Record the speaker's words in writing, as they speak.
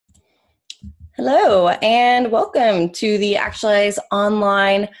Hello, and welcome to the Actualize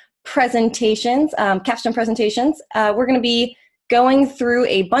online presentations, Capstone presentations. We're going to be going through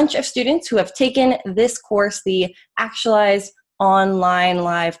a bunch of students who have taken this course, the Actualize online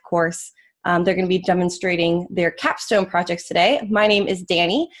live course. They're going to be demonstrating their capstone projects today. My name is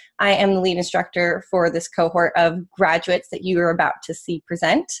Danny. I am the lead instructor for this cohort of graduates that you are about to see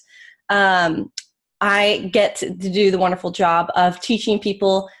present. I get to do the wonderful job of teaching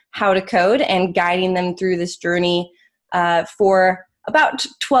people how to code and guiding them through this journey for about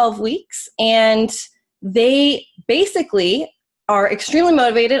 12 weeks. And they basically are extremely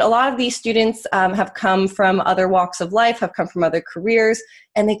motivated. A lot of these students have come from other walks of life, have come from other careers,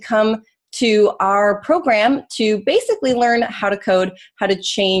 and they come to our program to basically learn how to code, how to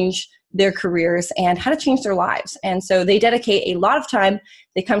change their careers, and how to change their lives. And so they dedicate a lot of time.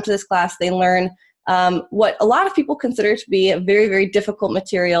 They come to this class, they learn what a lot of people consider to be a very, very difficult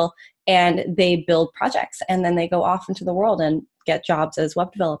material, and they build projects, and then they go off into the world and get jobs as web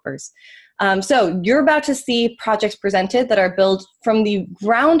developers. So you're about to see projects presented that are built from the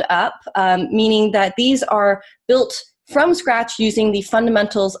ground up, meaning that these are built from scratch using the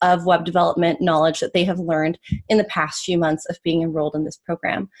fundamentals of web development knowledge that they have learned in the past few months of being enrolled in this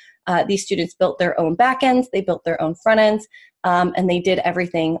program. These students built their own backends, they built their own front ends, and they did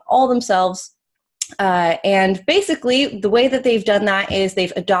everything all themselves. And basically, the way that they've done that is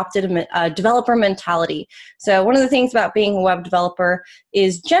they've adopted a developer mentality. So one of the things about being a web developer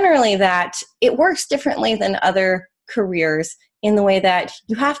is generally that it works differently than other careers in the way that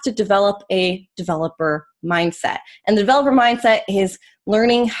you have to develop a developer mindset. And the developer mindset is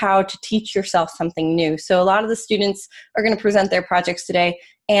learning how to teach yourself something new. So a lot of the students are going to present their projects today,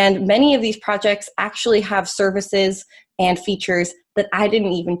 and many of these projects actually have services and features that I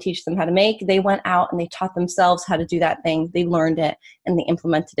didn't even teach them how to make. They went out and they taught themselves how to do that thing. They learned it and they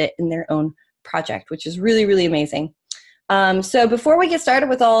implemented it in their own project, which is really, really amazing. So before we get started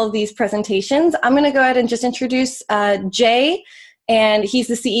with all of these presentations, I'm going to go ahead and just introduce Jay, and he's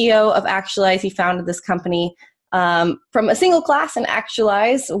the CEO of Actualize. He founded this company from a single class in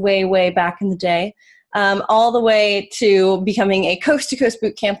Actualize way, way back in the day, all the way to becoming a coast-to-coast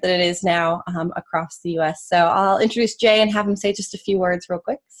boot camp that it is now across the US. So I'll introduce Jay and have him say just a few words real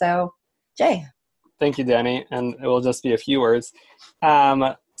quick. So Jay. Thank you, Danny, and it will just be a few words.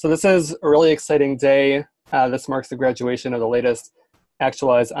 So this is a really exciting day. This marks the graduation of the latest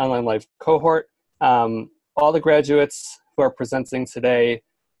Actualize Online Live cohort. All the graduates who are presenting today,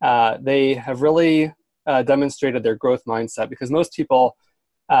 they have really demonstrated their growth mindset, because most people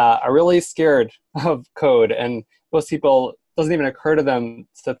are really scared of code, and most people, it doesn't even occur to them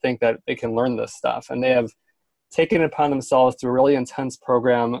to think that they can learn this stuff. And they have taken it upon themselves through a really intense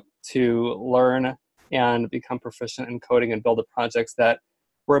program to learn and become proficient in coding and build the projects that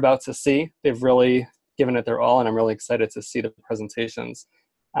we're about to see. They've really given it their all, and I'm really excited to see the presentations.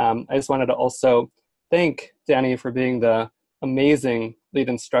 I just wanted to also thank Danny for being the amazing lead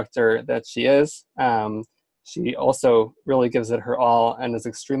instructor that she is. She also really gives it her all and is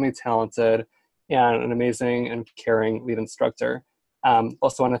extremely talented and an amazing and caring lead instructor.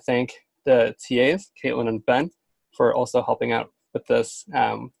 Also want to thank the TAs, Caitlin and Ben, for also helping out with this.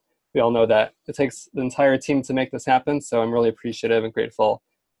 We all know that it takes the entire team to make this happen, so I'm really appreciative and grateful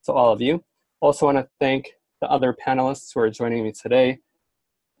to all of you. Also want to thank the other panelists who are joining me today.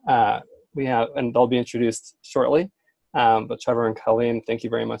 We have, and they'll be introduced shortly, but Trevor and Colleen, thank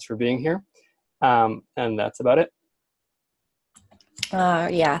you very much for being here. And that's about it.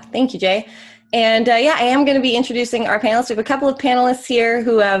 Yeah, thank you, Jay. And yeah, I am going to be introducing our panelists. We have a couple of panelists here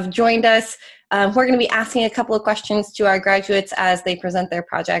who have joined us. We're going to be asking a couple of questions to our graduates as they present their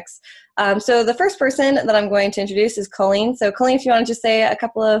projects. So the first person that I'm going to introduce is Colleen. So Colleen, if you want to just say a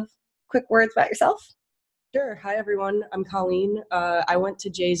couple of quick words about yourself. Sure. Hi, everyone. I'm Colleen. I went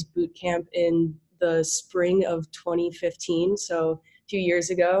to Jay's boot camp in the spring of 2015, so a few years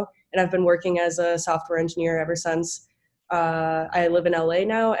ago, and I've been working as a software engineer ever since. I live in LA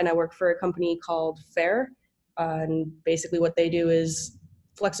now, and I work for a company called Fair. And basically what they do is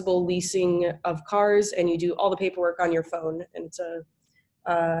flexible leasing of cars, and you do all the paperwork on your phone. And it's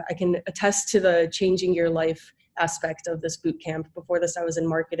I can attest to the changing your life aspect of this boot camp. Before this, I was in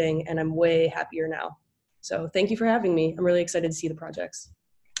marketing, and I'm way happier now. So thank you for having me. I'm really excited to see the projects.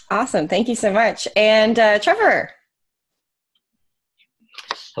 Awesome. Thank you so much. And Trevor.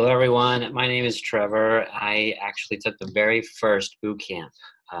 Hello, everyone. My name is Trevor. I actually took the very first boot camp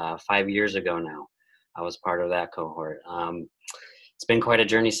 5 years ago now. I was part of that cohort. It's been quite a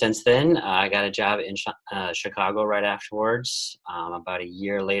journey since then. I got a job in Chicago right afterwards. About a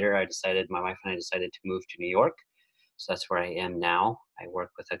year later, my wife and I decided to move to New York. So that's where I am now. I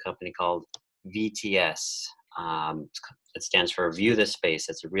work with a company called VTS. It stands for View the Space.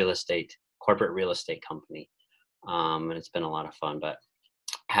 It's a corporate real estate company. And it's been a lot of fun, but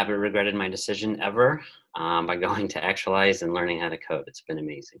I haven't regretted my decision ever by going to Actualize and learning how to code. It's been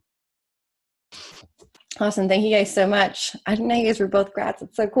amazing. Awesome. Thank you guys so much. I didn't know you guys were both grads.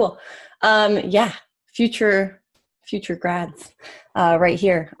 It's so cool. Yeah, future grads right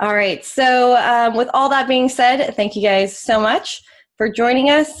here. All right. So with all that being said, thank you guys so much for joining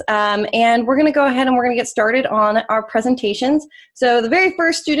us. And we're going to go ahead and we're going to get started on our presentations. So the very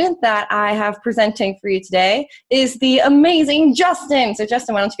first student that I have presenting for you today is the amazing Justin. So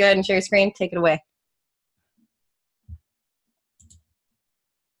Justin, why don't you go ahead and share your screen? Take it away.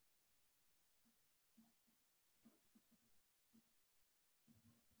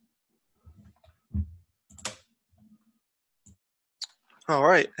 All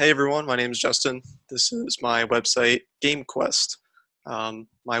right. Hey, everyone. My name is Justin. This is my website, GameQuest.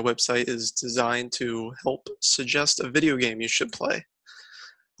 My website is designed to help suggest a video game you should play.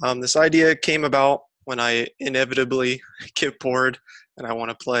 This idea came about when I inevitably get bored and I want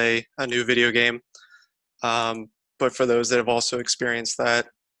to play a new video game. But for those that have also experienced that,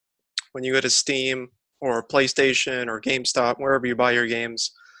 when you go to Steam or PlayStation or GameStop, wherever you buy your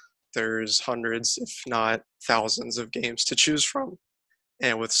games, there's hundreds, if not thousands of games to choose from.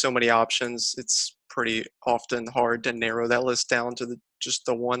 And with so many options, it's pretty often hard to narrow that list down to just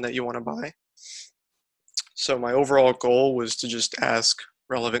the one that you want to buy. So my overall goal was to just ask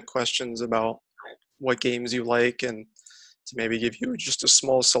relevant questions about what games you like and to maybe give you just a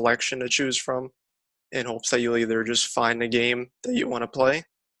small selection to choose from in hopes that you'll either just find a game that you want to play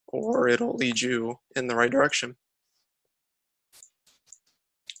or it'll lead you in the right direction.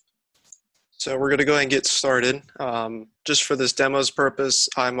 So we're going to go ahead and get started. Just for this demo's purpose,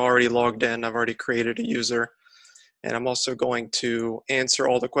 I'm already logged in. I've already created a user. And I'm also going to answer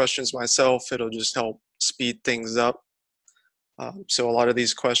all the questions myself. It'll just help speed things up. So a lot of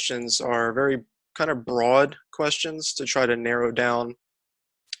these questions are very kind of broad questions to try to narrow down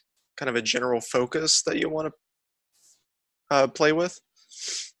kind of a general focus that you want to play with.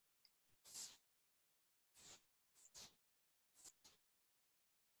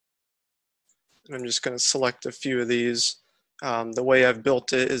 I'm just going to select a few of these. The way I've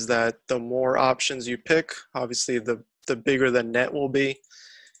built it is that the more options you pick, obviously the bigger the net will be,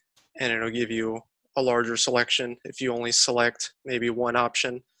 and it'll give you a larger selection. If you only select maybe one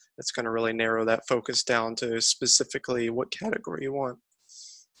option, it's going to really narrow that focus down to specifically what category you want.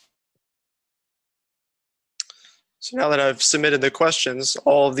 So now that I've submitted the questions,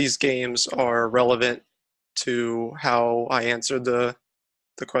 all of these games are relevant to how I answered the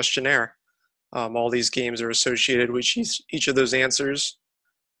questionnaire. All these games are associated with each of those answers.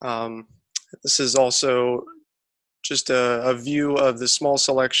 This is also just a view of the small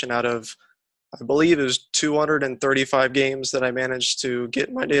selection out of, I believe it was 235 games that I managed to get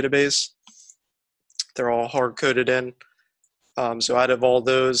in my database. They're all hard-coded in. So out of all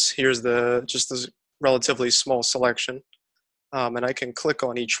those, here's just this relatively small selection. And I can click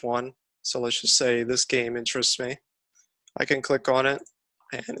on each one. So let's just say this game interests me. I can click on it,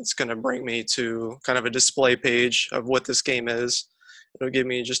 and it's going to bring me to kind of a display page of what this game is. It'll give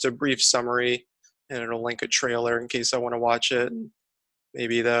me just a brief summary, and it'll link a trailer in case I want to watch it. And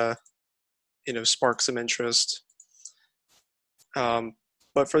maybe spark some interest.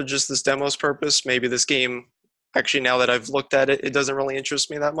 But for just this demo's purpose, maybe this game, actually now that I've looked at it, it doesn't really interest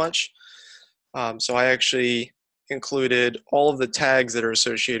me that much. So I actually included all of the tags that are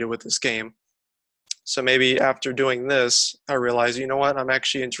associated with this game. So maybe after doing this, I realize, you know what, I'm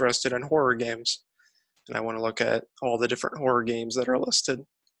actually interested in horror games. And I want to look at all the different horror games that are listed.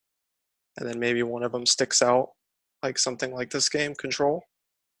 And then maybe one of them sticks out, like something like this game, Control.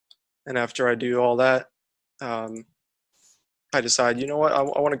 And after I do all that, I decide, you know what, I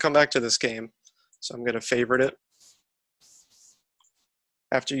want to come back to this game. So I'm going to favorite it.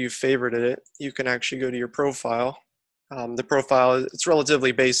 After you've favorited it, you can actually go to your profile. The profile, it's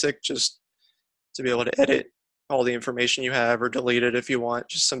relatively basic, just to be able to edit all the information you have or delete it if you want,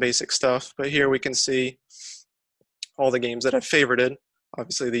 just some basic stuff. But here we can see all the games that I've favorited.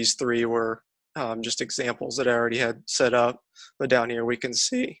 Obviously these three were just examples that I already had set up, but down here we can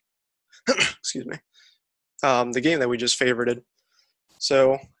see, excuse me, the game that we just favorited.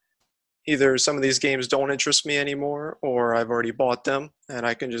 So either some of these games don't interest me anymore, or I've already bought them and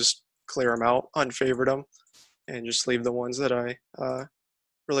I can just clear them out, unfavorite them, and just leave the ones that I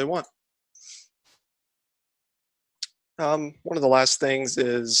really want. One of the last things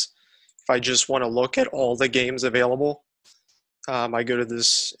is if I just want to look at all the games available, I go to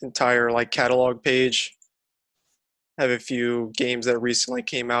this entire catalog page, have a few games that recently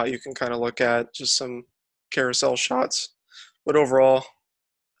came out you can kind of look at, just some carousel shots. But overall,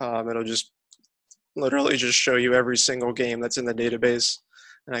 it'll just literally just show you every single game that's in the database,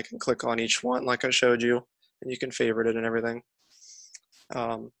 and I can click on each one like I showed you, and you can favorite it and everything.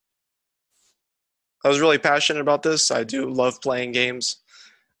 I was really passionate about this. I do love playing games,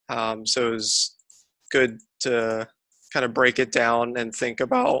 so it was good to kind of break it down and think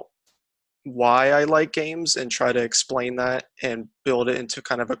about why I like games and try to explain that and build it into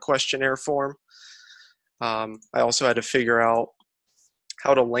kind of a questionnaire form. I also had to figure out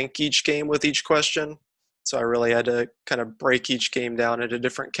how to link each game with each question. So I really had to kind of break each game down into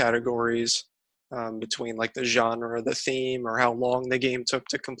different categories, between like the genre, the theme, or how long the game took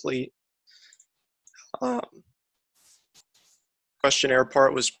to complete. Questionnaire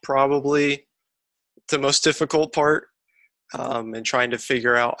part was probably the most difficult part, and trying to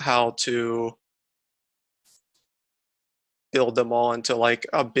figure out how to build them all into like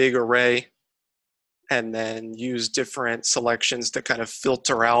a big array and then use different selections to kind of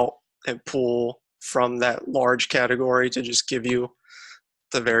filter out and pull from that large category to just give you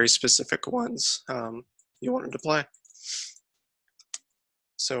the very specific ones you wanted to play.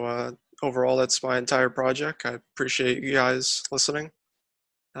 So overall, that's my entire project. I appreciate you guys listening.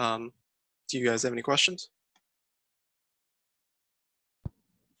 Do you guys have any questions?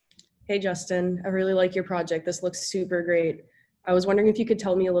 Hey, Justin, I really like your project. This looks super great. I was wondering if you could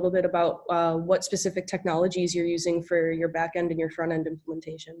tell me a little bit about what specific technologies you're using for your backend and your front end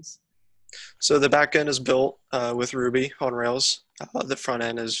implementations. So the backend is built with Ruby on Rails. The front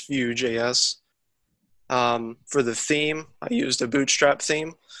end is Vue.js. For the theme, I used a Bootstrap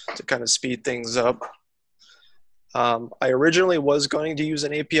theme to kind of speed things up. I originally was going to use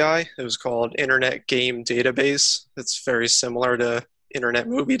an API. It was called Internet Game Database. It's very similar to Internet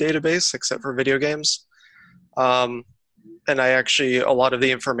Movie Database, except for video games. And I actually, a lot of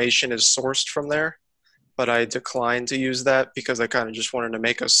the information is sourced from there, but I declined to use that because I kind of just wanted to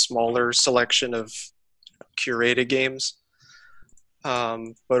make a smaller selection of curated games.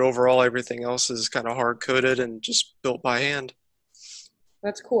 But overall, everything else is kind of hard-coded and just built by hand.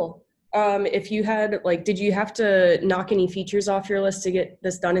 That's cool. If you had, like, did you have to knock any features off your list to get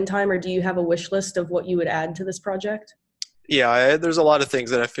this done in time, or do you have a wish list of what you would add to this project? Yeah, there's a lot of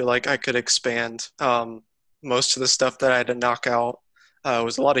things that I feel like I could expand. Most of the stuff that I had to knock out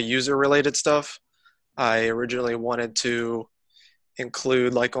was a lot of user-related stuff. I originally wanted to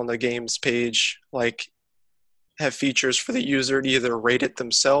include, like on the games page, like have features for the user to either rate it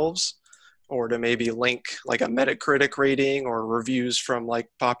themselves or to maybe link like a Metacritic rating or reviews from like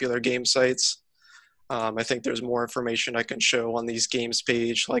popular game sites. I think there's more information I can show on these games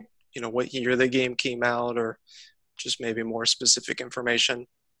page, like, you know, what year the game came out, or just maybe more specific information.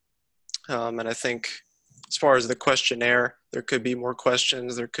 And I think as far as the questionnaire, there could be more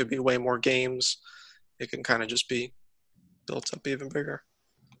questions, there could be way more games. It can kind of just be built up even bigger.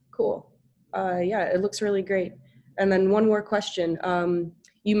 Cool. Yeah, it looks really great. And then one more question.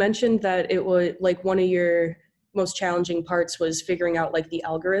 You mentioned that it was like one of your most challenging parts was figuring out like the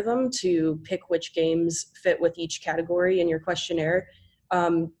algorithm to pick which games fit with each category in your questionnaire.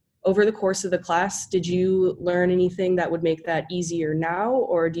 Over the course of the class, did you learn anything that would make that easier now,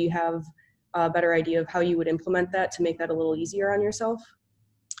 or do you have a better idea of how you would implement that to make that a little easier on yourself?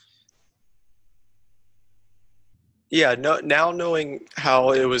 Yeah, no, now knowing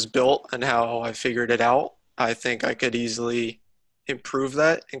how it was built and how I figured it out, I think I could easily improve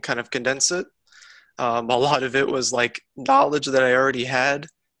that and kind of condense it. A lot of it was like knowledge that I already had.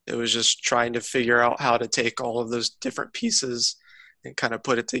 It was just trying to figure out how to take all of those different pieces and kind of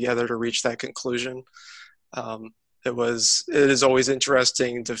put it together to reach that conclusion. It is always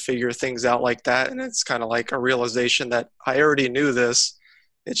interesting to figure things out like that, and it's kind of like a realization that I already knew this.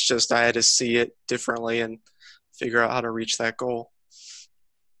 It's just I had to see it differently and figure out how to reach that goal.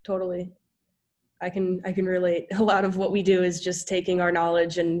 Totally. I can relate. A lot of what we do is just taking our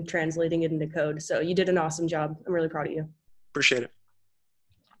knowledge and translating it into code. So you did an awesome job. I'm really proud of you. Appreciate it.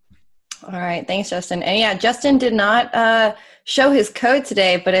 All right. Thanks, Justin. And yeah, Justin did not show his code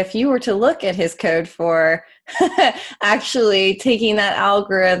today, but if you were to look at his code for actually taking that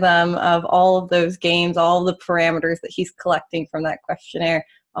algorithm of all of those games, all the parameters that he's collecting from that questionnaire,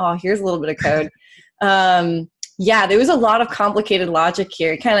 oh, here's a little bit of code. Yeah, there was a lot of complicated logic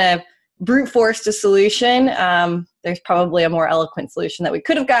here. Kind of brute forced a solution. There's probably a more eloquent solution that we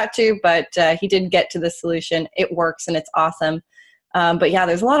could have got to, but he did get to the solution. It works and it's awesome. But yeah,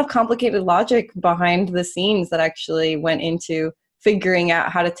 there's a lot of complicated logic behind the scenes that actually went into figuring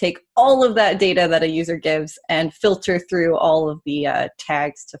out how to take all of that data that a user gives and filter through all of the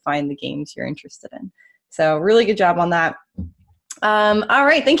tags to find the games you're interested in. So really good job on that. All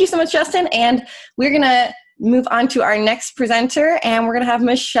right, thank you so much, Justin. And we're going to move on to our next presenter, and we're going to have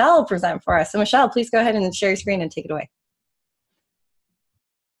Michelle present for us. So Michelle, please go ahead and share your screen and take it away.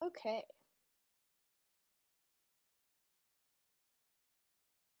 Okay.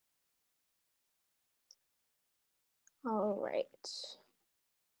 All right.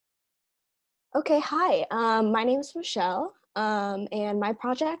 Okay, hi. My name is Michelle, and my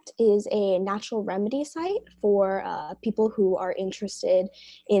project is a natural remedy site for people who are interested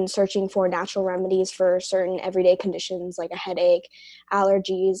in searching for natural remedies for certain everyday conditions like a headache,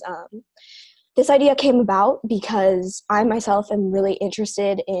 allergies. This idea came about because I myself am really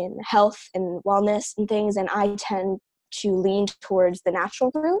interested in health and wellness and things, and I tend to lean towards the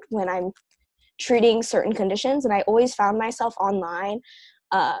natural route when I'm treating certain conditions. And I always found myself online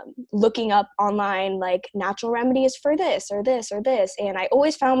looking up online like natural remedies for this or this or this, and I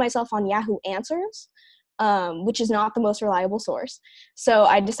always found myself on Yahoo Answers, which is not the most reliable source. So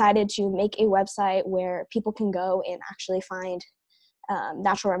I decided to make a website where people can go and actually find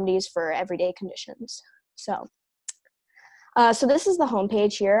natural remedies for everyday conditions. So this is the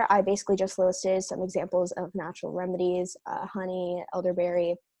homepage here. I basically just listed some examples of natural remedies: honey,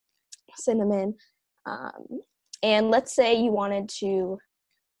 elderberry, cinnamon, and let's say you wanted to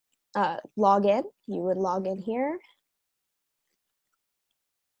log in. You would log in here.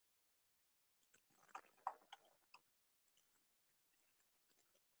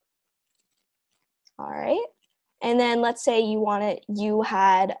 All right. And then let's say you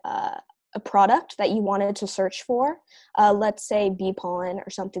had a product that you wanted to search for. Let's say bee pollen or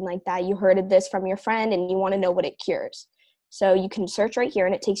something like that. You heard of this from your friend and you want to know what it cures. So you can search right here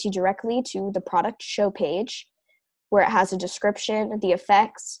and it takes you directly to the product show page where it has a description, the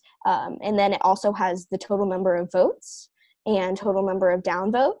effects, and then it also has the total number of votes and total number of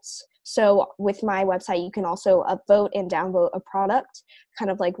downvotes. So with my website, you can also upvote and downvote a product,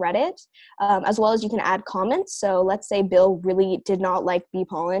 kind of like Reddit, as well as you can add comments. So let's say Bill really did not like bee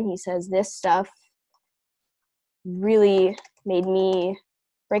pollen. He says, this stuff really made me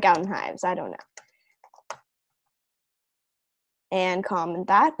break out in hives. I don't know. And comment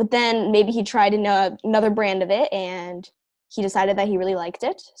that. But then maybe he tried another brand of it and he decided that he really liked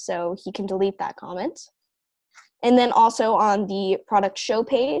it. So he can delete that comment. And then also on the product show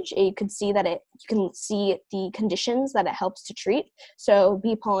page, you can see the conditions that it helps to treat. So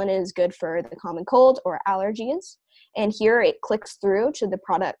bee pollen is good for the common cold or allergies. And here it clicks through to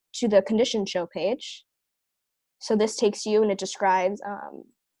the condition show page. So this takes you and it describes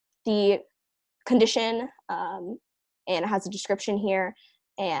the condition, and it has a description here.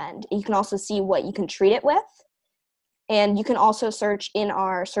 And you can also see what you can treat it with. And you can also search in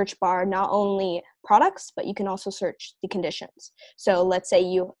our search bar, not only products, but you can also search the conditions. So let's say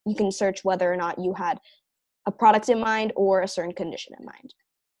you can search whether or not you had a product in mind or a certain condition in mind.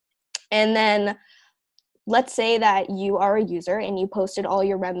 And then let's say that you are a user and you posted all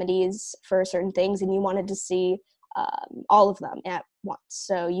your remedies for certain things and you wanted to see all of them at once.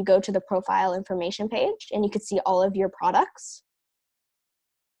 So you go to the profile information page and you can see all of your products.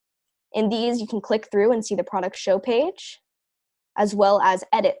 In these, you can click through and see the product show page, as well as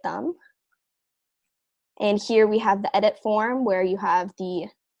edit them. And here we have the edit form where you have the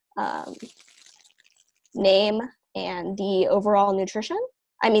name and the overall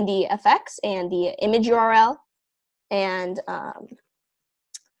the effects and the image URL, and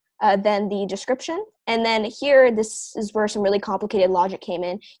then the description. And then here, this is where some really complicated logic came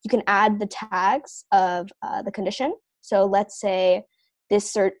in. You can add the tags of the condition. So let's say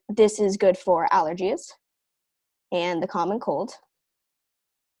this is good for allergies and the common cold.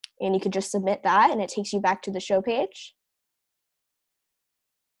 And you could just submit that and it takes you back to the show page.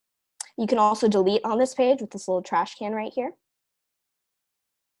 You can also delete on this page with this little trash can right here.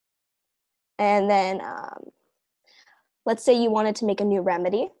 And then let's say you wanted to make a new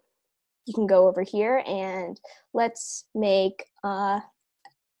remedy. You can go over here and let's make, over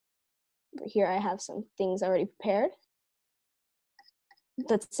here I have some things already prepared.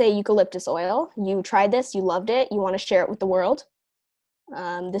 Let's say eucalyptus oil. You tried this, you loved it, you want to share it with the world.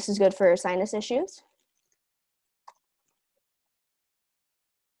 This is good for sinus issues.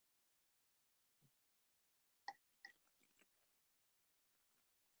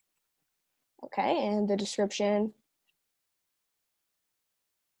 Okay, and the description.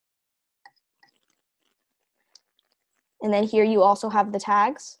 And then here you also have the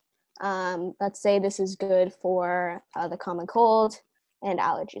tags. Let's say this is good for the common cold and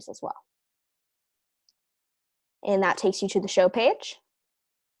allergies as well. And that takes you to the show page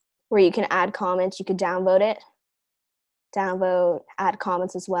where you can add comments. You could downvote it, add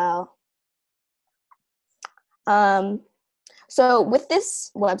comments as well. So with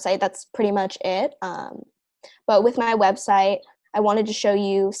this website, that's pretty much it. But with my website, I wanted to show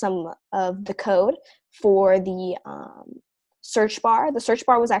you some of the code for the search bar. The search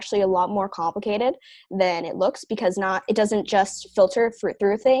bar was actually a lot more complicated than it looks because it doesn't just filter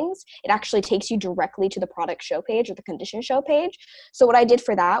through things. It actually takes you directly to the product show page or the condition show page. So what I did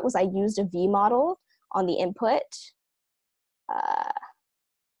for that was I used a V model on the input.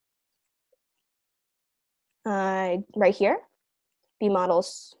 Right here, V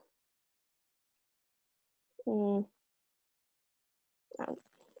models.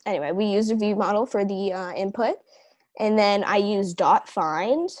 Anyway, we used a V model for the input, and then I used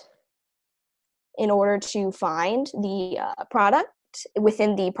 .find in order to find the product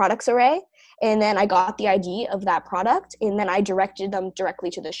within the products array, and then I got the ID of that product, and then I directed them directly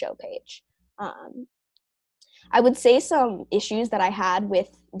to the show page. I would say some issues that I had with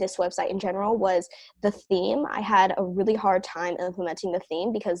this website in general was the theme. I had a really hard time implementing the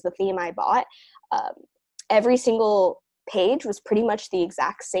theme because the theme I bought, every single page was pretty much the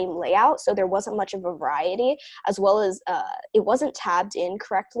exact same layout, so there wasn't much of a variety, as well as it wasn't tabbed in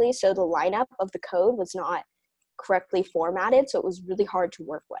correctly, so the lineup of the code was not correctly formatted, so it was really hard to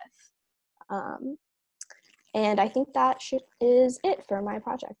work with. And I think that is it for my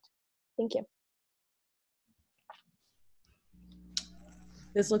project. Thank you.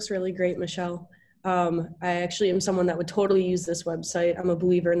 This looks really great, Michelle. I actually am someone that would totally use this website. I'm a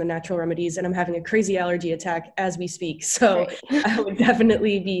believer in the natural remedies, and I'm having a crazy allergy attack as we speak. So I would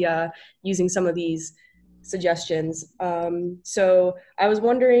definitely be using some of these suggestions. So I was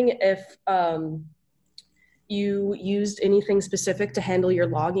wondering if you used anything specific to handle your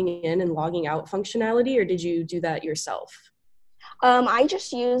logging in and logging out functionality, or did you do that yourself? I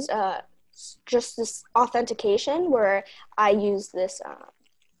just used just this authentication where I use this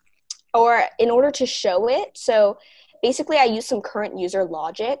or in order to show it. So basically I use some current user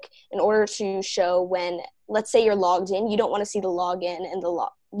logic in order to show when, let's say you're logged in, you don't want to see the login and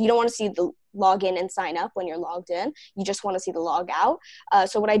you don't want to see the login and sign up when you're logged in. You just want to see the log out.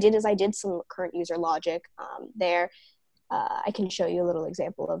 So what I did is I did some current user logic there. I can show you a little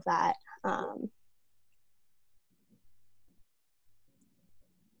example of that.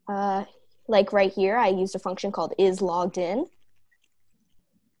 Like right here, I used a function called isLoggedIn.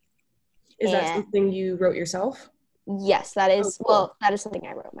 Is that something you wrote yourself? Yes, that is, cool. Well, that is something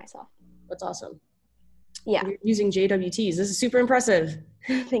I wrote myself. That's awesome. Yeah. You're using JWTs. This is super impressive.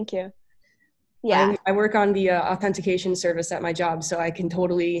 Thank you. Yeah. I work on the authentication service at my job, so I can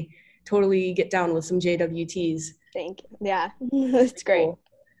totally get down with some JWTs. Thank you. Yeah, it's great.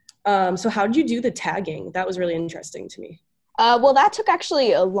 Cool. So how did you do the tagging? That was really interesting to me. Well, that took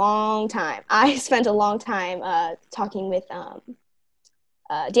actually a long time. I spent a long time talking with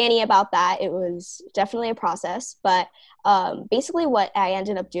Danny about that. It was definitely a process, but basically what I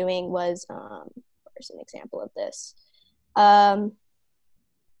ended up doing was, where's an example of this?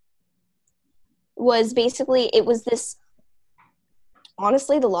 Was basically, it was this,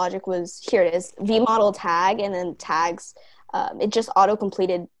 honestly, the logic was, here it is, vmodel tag, and then tags, it just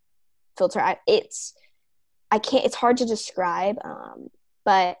auto-completed filter. It's hard to describe,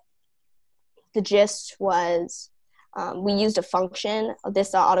 but the gist was, we used a function of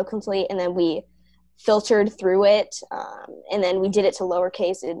this autocomplete, and then we filtered through it, and then we did it to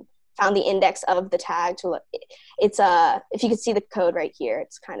lowercase and found the index of the tag. It's if you can see the code right here,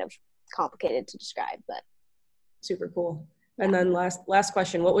 it's kind of complicated to describe, but super cool. Yeah. And then last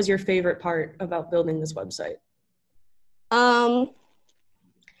question, what was your favorite part about building this website?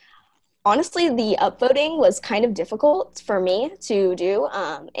 Honestly, the upvoting was kind of difficult for me to do,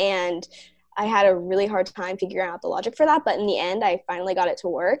 and I had a really hard time figuring out the logic for that, but in the end, I finally got it to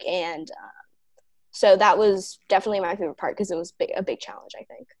work, and so that was definitely my favorite part because it was a big challenge, I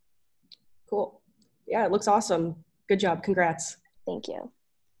think. Cool. Yeah, it looks awesome. Good job. Congrats. Thank you.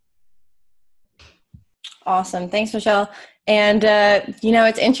 Awesome. Thanks, Michelle. And,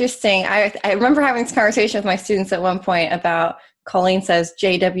 it's interesting. I remember having this conversation with my students at one point about Colleen says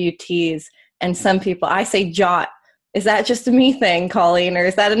JWTs, and some people, I say JOT. Is that just a me thing, Colleen, or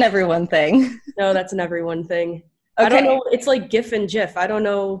is that an everyone thing? No, that's an everyone thing. Okay. I don't know. It's like GIF and GIF. I don't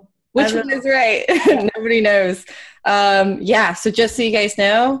know. Which one is right? Nobody knows. So just so you guys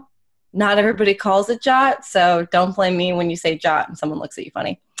know, not everybody calls it JOT, so don't blame me when you say JOT and someone looks at you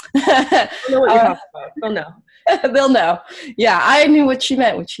funny. I don't know what you're talking about. They'll know. They'll know. Yeah, I knew what she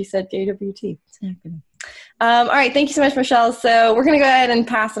meant when she said JWT. All right, thank you so much, Michelle. So we're going to go ahead and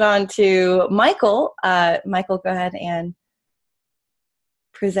pass it on to Michael. Michael, go ahead and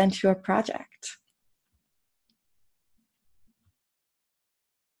present your project.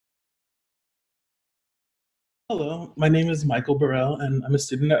 Hello, my name is Michael Burrell, and I'm a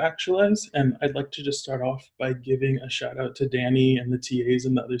student at Actualize. And I'd like to just start off by giving a shout out to Danny and the TAs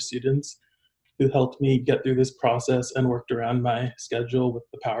and the other students who helped me get through this process and worked around my schedule with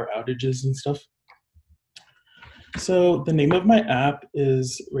the power outages and stuff. So the name of my app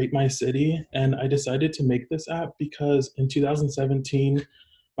is Rate My City, and I decided to make this app because in 2017,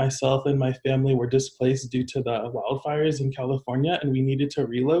 myself and my family were displaced due to the wildfires in California, and we needed to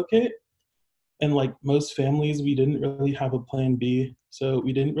relocate. And like most families, we didn't really have a plan B, so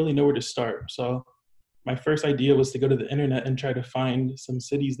we didn't really know where to start. So my first idea was to go to the internet and try to find some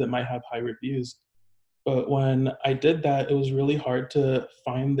cities that might have high reviews. But when I did that, it was really hard to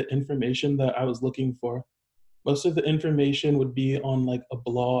find the information that I was looking for. Most of the information would be on like a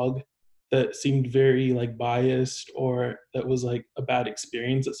blog that seemed very like biased, or that was like a bad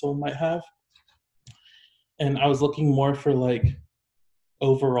experience that someone might have. And I was looking more for like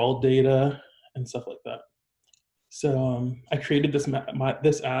overall data and stuff like that. So I created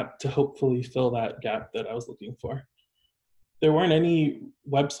this app to hopefully fill that gap that I was looking for. There weren't any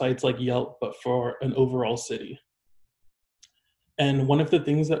websites like Yelp, but for an overall city. And one of the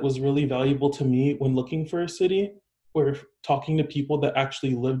things that was really valuable to me when looking for a city were talking to people that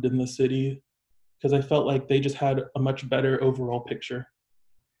actually lived in the city, because I felt like they just had a much better overall picture.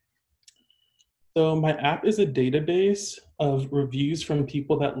 So my app is a database of reviews from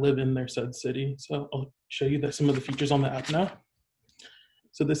people that live in their said city. So I'll show you some of the features on the app now.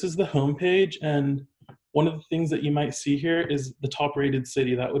 So this is the homepage, and one of the things that you might see here is the top rated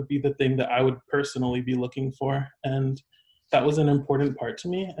city. That would be the thing that I would personally be looking for. And that was an important part to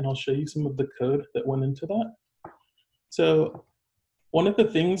me, and I'll show you some of the code that went into that. So one of the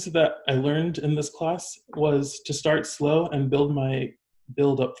things that I learned in this class was to start slow and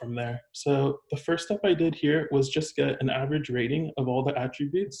build up from there. So the first step I did here was just get an average rating of all the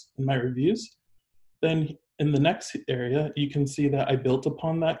attributes in my reviews. Then in the next area, you can see that I built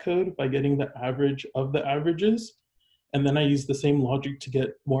upon that code by getting the average of the averages. And then I used the same logic to get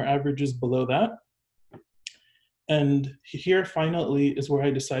more averages below that. And here finally is where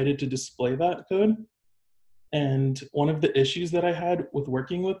I decided to display that code. And one of the issues that I had with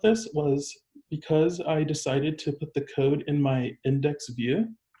working with this was because I decided to put the code in my index view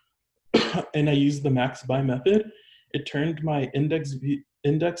and I used the max by method, it turned my index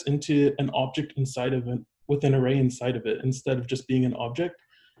into an object inside of it, with an array inside of it, instead of just being an object.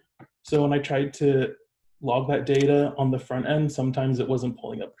 So when I tried to log that data on the front end, sometimes it wasn't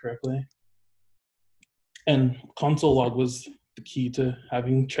pulling up correctly. And console log was the key to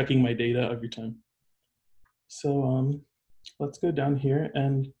checking my data every time. So let's go down here,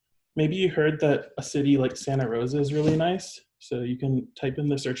 and maybe you heard that a city like Santa Rosa is really nice. So you can type in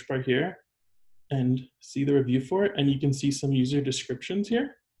the search bar here and see the review for it, and you can see some user descriptions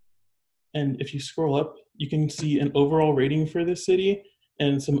here. And if you scroll up, you can see an overall rating for this city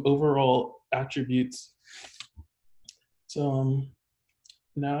and some overall attributes. So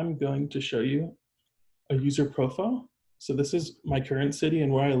now I'm going to show you a user profile. So this is my current city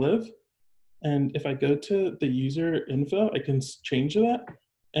and where I live. And if I go to the user info, I can change that.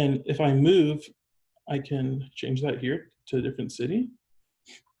 And if I move, I can change that here to a different city.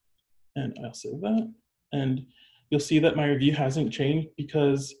 And I'll save that. And you'll see that my review hasn't changed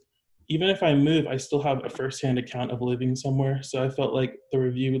because even if I move, I still have a firsthand account of living somewhere. So I felt like the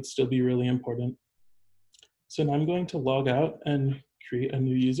review would still be really important. So now I'm going to log out and create a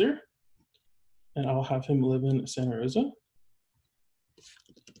new user. And I'll have him live in Santa Rosa.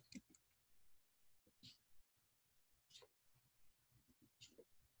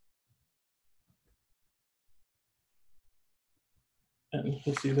 And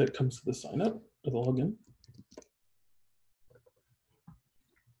you'll see that it comes to the sign up or the login.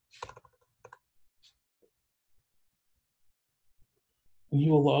 And he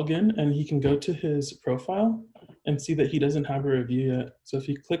will log in and he can go to his profile and see that he doesn't have a review yet. So if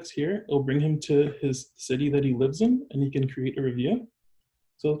he clicks here, it'll bring him to his city that he lives in and he can create a review.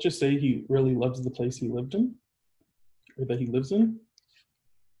 So let's just say he really loves the place he lived in or that he lives in.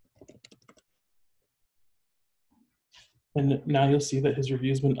 And now you'll see that his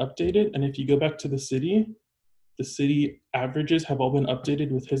review has been updated. And if you go back to the city averages have all been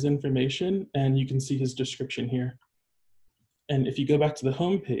updated with his information, and you can see his description here. And if you go back to the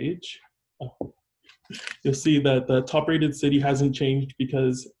home page, you'll see that the top rated city hasn't changed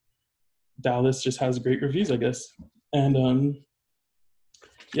because Dallas just has great reviews, I guess. And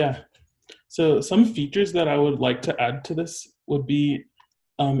yeah, so some features that I would like to add to this would be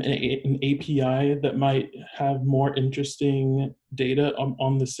an API that might have more interesting data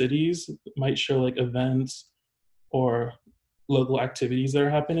on the cities. It might show like events or local activities that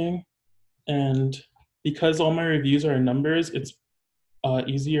are happening. And because all my reviews are in numbers, it's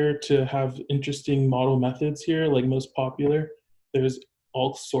easier to have interesting model methods here, like most popular. There's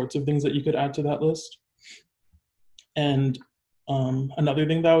all sorts of things that you could add to that list. And another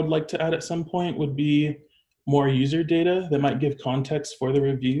thing that I would like to add at some point would be more user data that might give context for the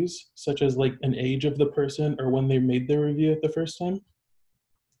reviews, such as like an age of the person or when they made their review at the first time.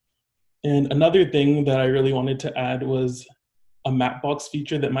 And another thing that I really wanted to add was a map box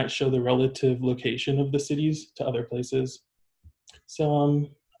feature that might show the relative location of the cities to other places. So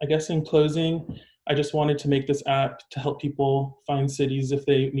I guess in closing, I just wanted to make this app to help people find cities if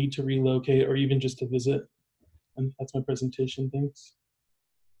they need to relocate or even just to visit. And that's my presentation. Thanks.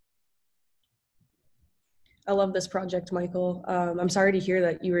 I love this project, Michael. I'm sorry to hear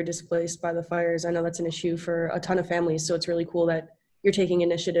that you were displaced by the fires. I know that's an issue for a ton of families, so it's really cool that you're taking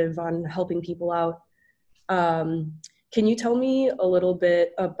initiative on helping people out. Can you tell me a little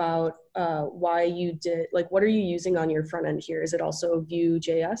bit about why you did, like, what are you using on your front end here? Is it also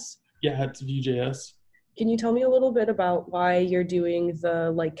Vue.js? Yeah, it's Vue.js. Can you tell me a little bit about why you're doing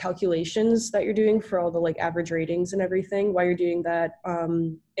the like calculations that you're doing for all the like average ratings and everything? Why you're doing that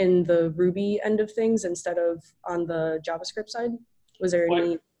in the Ruby end of things instead of on the JavaScript side? Was there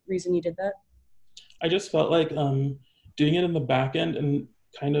any reason you did that? I just felt like doing it in the back end and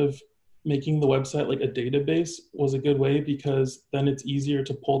kind of making the website like a database was a good way, because then it's easier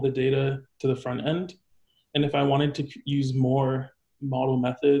to pull the data to the front end. And if I wanted to use more model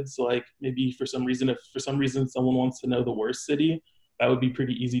methods, like maybe for some reason, if for some reason someone wants to know the worst city, that would be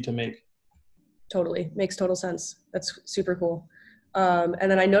pretty easy to make. Totally, makes total sense. That's super cool. And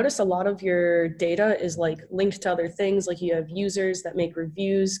then I noticed a lot of your data is like linked to other things, like you have users that make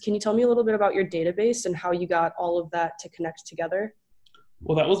reviews. Can you tell me a little bit about your database and how you got all of that to connect together?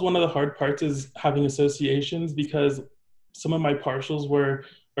 Well, that was one of the hard parts, is having associations, because some of my partials were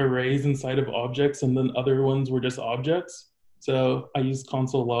arrays inside of objects and then other ones were just objects. So I used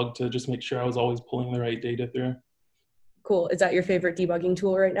console log to just make sure I was always pulling the right data through. Cool. Is that your favorite debugging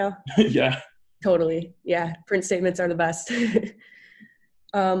tool right now? Yeah. Totally. Yeah. Print statements are the best.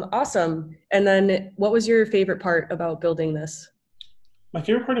 Awesome. And then what was your favorite part about building this? My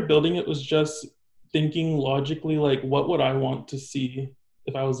favorite part of building it was just thinking logically, like, what would I want to see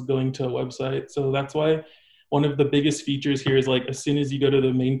if I was going to a website? So that's why one of the biggest features here is, like, as soon as you go to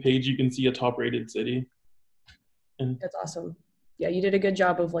the main page, you can see a top rated city. And that's awesome. Yeah, you did a good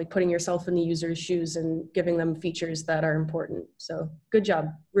job of like putting yourself in the user's shoes and giving them features that are important. So good job.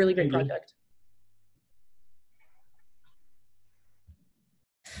 Really great project.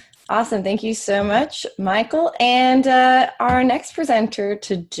 Awesome. Thank you so much, Michael. And our next presenter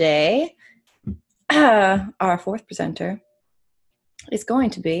today, our fourth presenter, is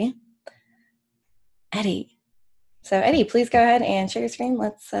going to be Eddie. So Eddie, please go ahead and share your screen.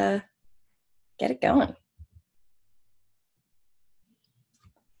 Let's get it going.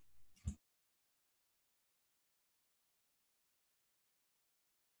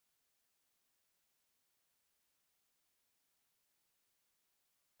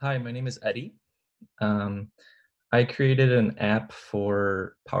 Hi, my name is Eddie. I created an app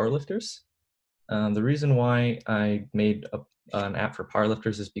for powerlifters. The reason why I made an app for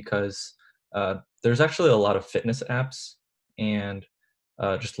powerlifters is because there's actually a lot of fitness apps and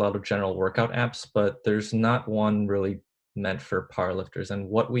just a lot of general workout apps, but there's not one really meant for powerlifters. And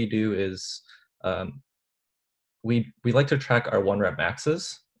what we do is we like to track our 1-rep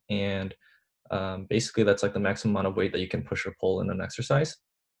maxes, and basically that's like the maximum amount of weight that you can push or pull in an exercise.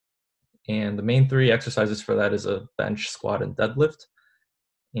 And the main 3 exercises for that is a bench, squat, and deadlift.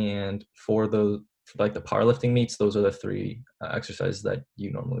 And for like the powerlifting meets, those are the 3 exercises that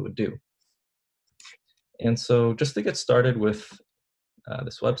you normally would do. And so just to get started with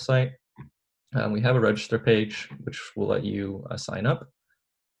this website, we have a register page, which will let you sign up.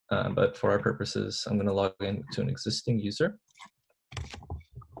 But for our purposes, I'm going to log in to an existing user.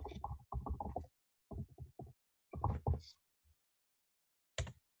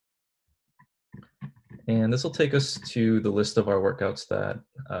 And this will take us to the list of our workouts that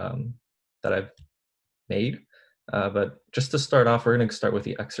I've made. But just to start off, we're going to start with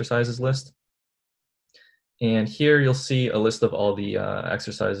the exercises list. And here you'll see a list of all the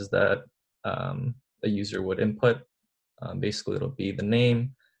exercises that a user would input. Basically, it'll be the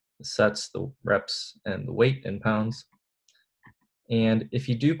name, the sets, the reps, and the weight in pounds. And if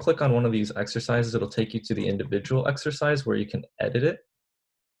you do click on one of these exercises, it'll take you to the individual exercise where you can edit it.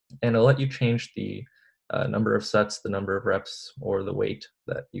 And it'll let you change the number of sets, the number of reps, or the weight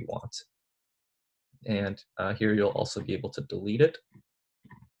that you want. And here you'll also be able to delete it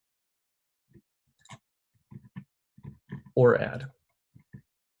or add.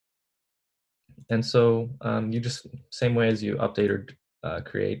 And so you just, same way as you update or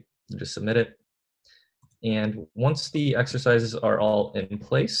create, you just submit it. And once the exercises are all in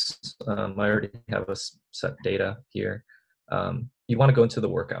place, I already have a set data here. You want to go into the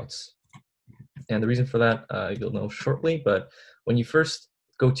workouts. And the reason for that, you'll know shortly, but when you first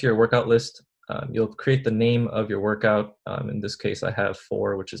go to your workout list, you'll create the name of your workout. In this case, I have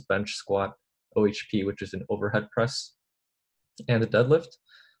 4, which is bench, squat, OHP, which is an overhead press, and a deadlift.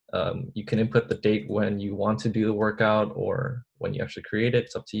 You can input the date when you want to do the workout or when you actually create it.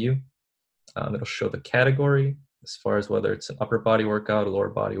 It's up to you. It'll show the category as far as whether it's an upper body workout, a lower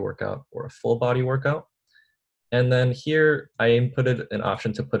body workout, or a full body workout. And then here I inputted an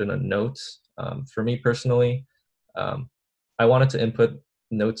option to put in a note. For me personally, I wanted to input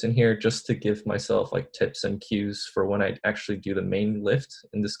notes in here just to give myself like tips and cues for when I actually do the main lift.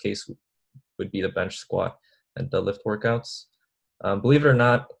 In this case would be the bench, squat, and deadlift workouts. Believe it or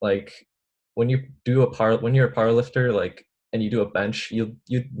not, like when you're a power lifter, like, and you do a bench, you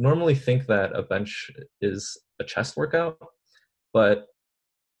normally think that a bench is a chest workout, but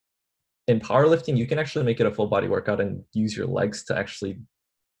in powerlifting, you can actually make it a full body workout and use your legs to actually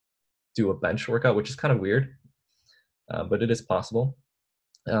do a bench workout, which is kind of weird, but it is possible.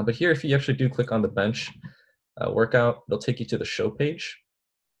 But here, if you actually do click on the bench workout, it'll take you to the show page,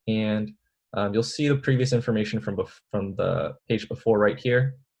 and you'll see the previous information from the page before right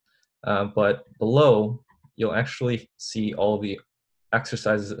here. But below, you'll actually see all the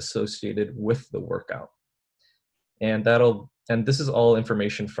exercises associated with the workout. And this is all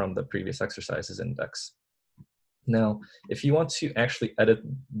information from the previous exercises index. Now, if you want to actually edit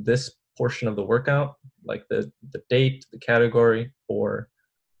this portion of the workout, like the date, the category, or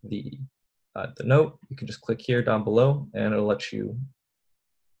the note, you can just click here down below and it'll let you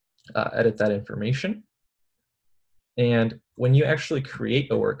edit that information. And when you actually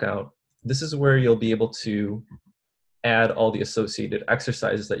create a workout, this is where you'll be able to add all the associated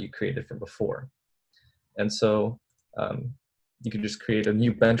exercises that you created from before. And so you can just create a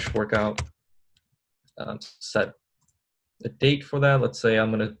new bench workout, set a date for that. Let's say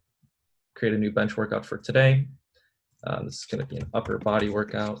I'm going to create a new bench workout for today. This is going to be an upper body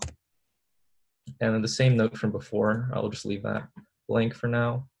workout. And then the same note from before, I'll just leave that blank for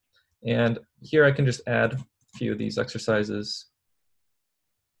now. And here I can just add a few of these exercises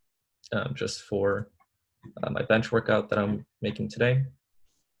just for my bench workout that I'm making today.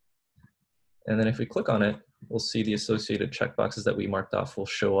 And then if we click on it, we'll see the associated checkboxes that we marked off will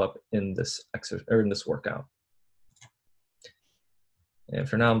show up in this workout. And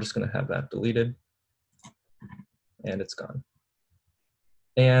for now, I'm just going to have that deleted, and it's gone.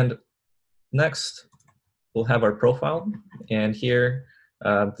 And next, we'll have our profile. And here,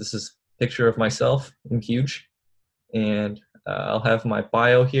 this is a picture of myself in huge. And I'll have my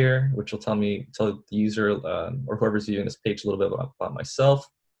bio here, which will tell the user or whoever's viewing this page a little bit about myself.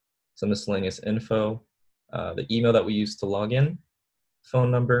 Some miscellaneous info, the email that we use to log in,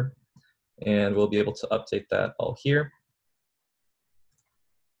 phone number, and we'll be able to update that all here.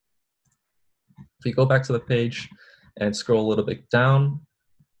 If we go back to the page and scroll a little bit down,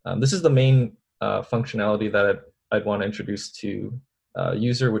 this is the main functionality that I'd want to introduce to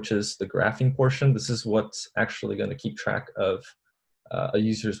user, which is the graphing portion. This is what's actually going to keep track of a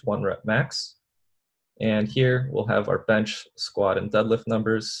user's 1 rep max. And here we'll have our bench, squat, and deadlift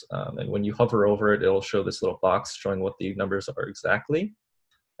numbers. And when you hover over it, it'll show this little box showing what the numbers are exactly,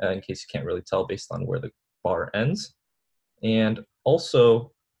 in case you can't really tell based on where the bar ends. And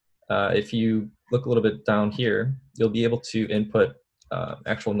also, if you look a little bit down here, you'll be able to input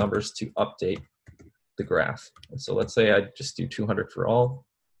actual numbers to update the graph. And so let's say I just do 200 for all,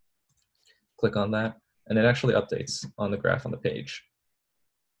 click on that, and it actually updates on the graph on the page.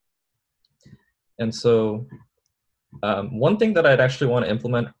 And so one thing that I'd actually want to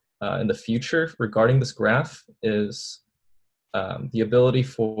implement in the future regarding this graph is the ability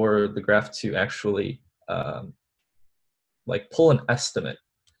for the graph to actually like pull an estimate.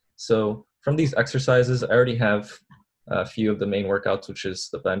 So from these exercises, I already have a few of the main workouts, which is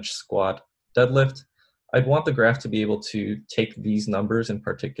the bench, squat, deadlift. I'd want the graph to be able to take these numbers in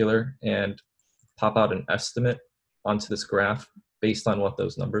particular and pop out an estimate onto this graph based on what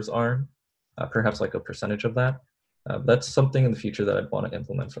those numbers are, perhaps like a percentage of that. That's something in the future that I'd want to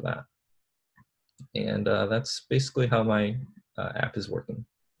implement for that. And that's basically how my app is working.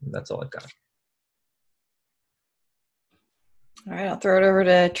 That's all I've got. All right, I'll throw it over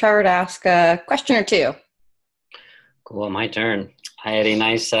to Trevor to ask a question or two. Cool, my turn. I had a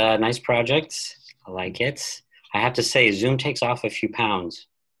nice project. I like it. I have to say, Zoom takes off a few pounds.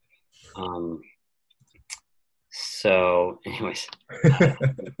 So, anyways,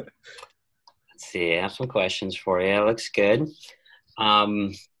 let's see. I have some questions for you. Looks good.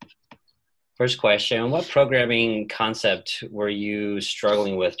 Um, First question, what programming concept were you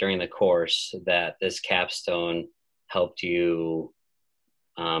struggling with during the course that this capstone helped you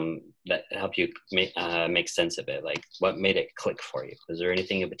make sense of it? Like, what made it click for you? Was there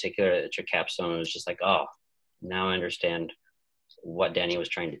anything in particular that your capstone was just like, oh, now I understand what Danny was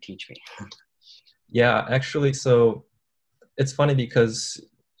trying to teach me? Yeah, actually, so it's funny because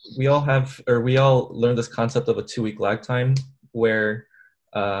we all learned this concept of a 2-week lag time where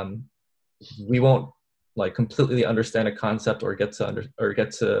we won't like completely understand a concept or get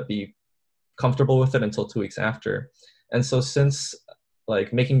to be comfortable with it until 2 weeks after. And so since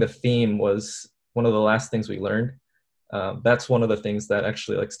like making the theme was one of the last things we learned, that's one of the things that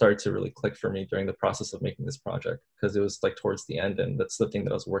actually like started to really click for me during the process of making this project, because it was like towards the end, and that's the thing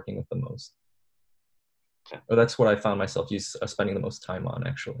that I was working with the most. Or that's what I found myself spending the most time on,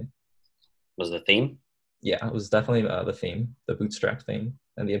 actually. Was the theme? Yeah, it was definitely the theme, the Bootstrap theme,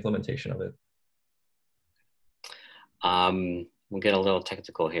 and the implementation of it. We'll get a little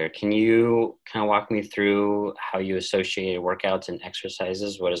technical here. Can you kind of walk me through how you associate workouts and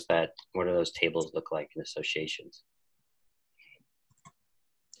exercises? What do those tables look like in associations?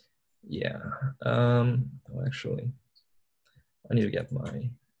 Yeah, actually, I need to get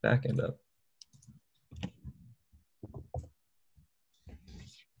my backend up.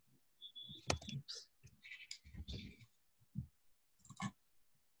 Oops.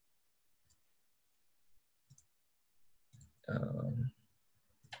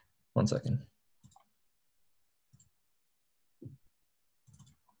 1 second.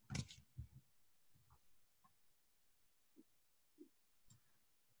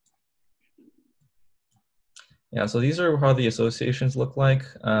 Yeah, so these are how the associations look like.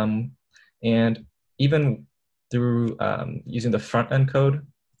 And even through using the front end code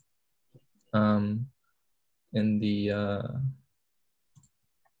in the, I'm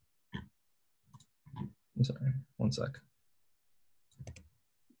sorry, 1 sec.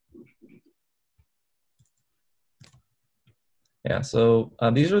 Yeah, so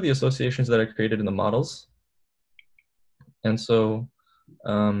these are the associations that I created in the models. And so,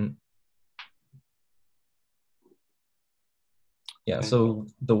 yeah, so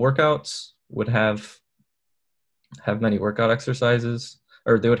the workouts would have many workout exercises,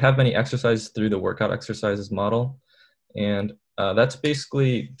 or they would have many exercises through the workout exercises model. And that's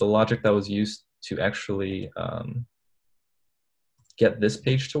basically the logic that was used to actually get this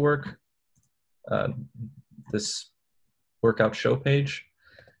page to work, this workout show page.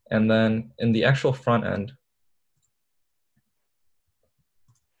 And then in the actual front end,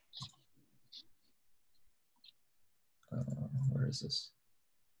 where is this?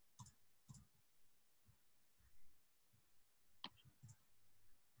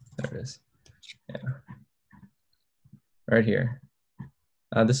 There it is. Yeah, right here.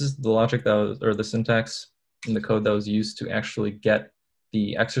 This is the logic that was, or the syntax in the code that was used to actually get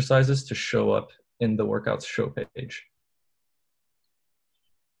the exercises to show up in the workouts show page.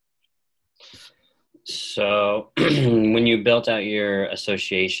 So when you built out your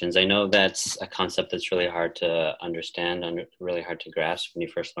associations, I know that's a concept that's really hard to understand and really hard to grasp when you're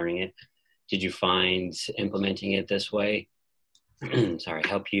first learning it. Did you find implementing it this way, sorry,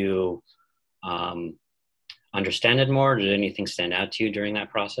 help you understand it more? Did anything stand out to you during that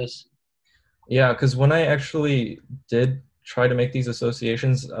process? Yeah, because when I actually did try to make these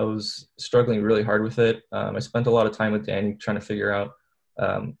associations, I was struggling really hard with it. I spent a lot of time with Danny trying to figure out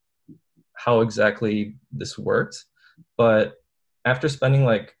how exactly this worked. But after spending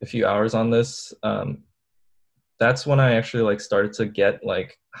like a few hours on this, that's when I actually like started to get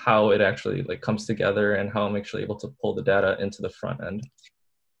like how it actually like comes together and how I'm actually able to pull the data into the front end.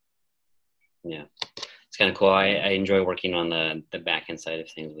 Yeah, it's kind of cool. I enjoy working on the back end side of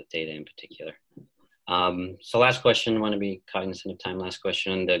things with data in particular. So last question, I want to be cognizant of time. Last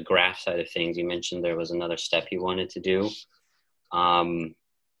question, on the graph side of things, you mentioned there was another step you wanted to do.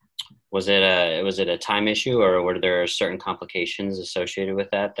 Was it a time issue, or were there certain complications associated with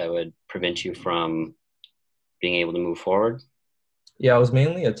that would prevent you from being able to move forward? Yeah, it was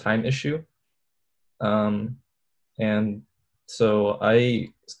mainly a time issue. And so I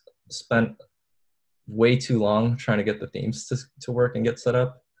spent way too long trying to get the themes to work and get set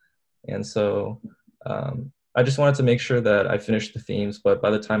up. And so I just wanted to make sure that I finished the themes, but by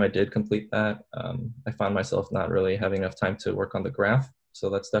the time I did complete that, I found myself not really having enough time to work on the graph. So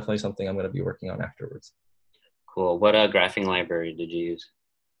that's definitely something I'm going to be working on afterwards. Cool. What graphing library did you use?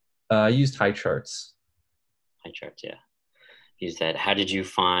 I used high charts. High charts, yeah. Use that. How did you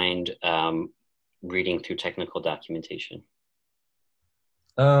find reading through technical documentation?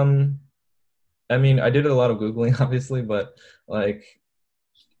 I mean, I did a lot of Googling, obviously, but like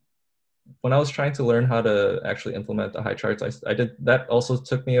when I was trying to learn how to actually implement the high charts, I did that. Also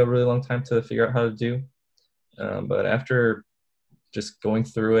took me a really long time to figure out how to do. But after just going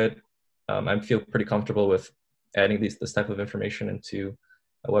through it, I feel pretty comfortable with adding this type of information into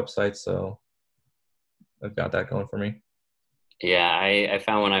a website. So I've got that going for me. Yeah, I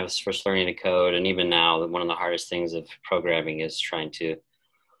found when I was first learning to code, and even now, that one of the hardest things of programming is trying to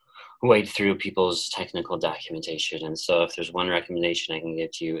wade through people's technical documentation. And so if there's one recommendation I can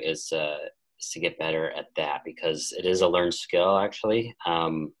give to you is to get better at that, because it is a learned skill, actually,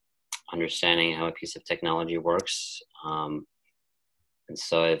 understanding how a piece of technology works. And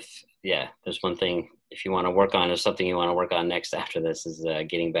so there's one thing, if you want to work on, or something you want to work on next after this, is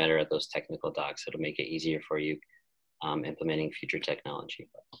getting better at those technical docs. It'll make it easier for you implementing future technology.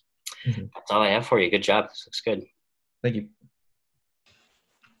 That's all I have for you. Good job. This looks good. Thank you.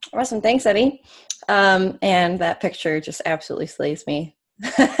 Awesome. Thanks, Eddie. And that picture just absolutely slays me.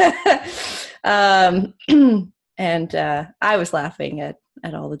 And I was laughing at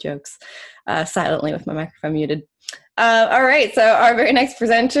all the jokes silently with my microphone muted. All right. So our very next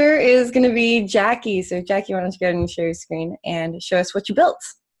presenter is going to be Jackie. So Jackie, why don't you go ahead and share your screen and show us what you built?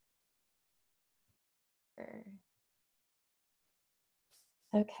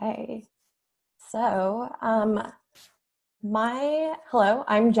 Okay. So hello,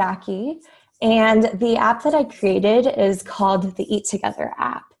 I'm Jackie, and the app that I created is called the Eat Together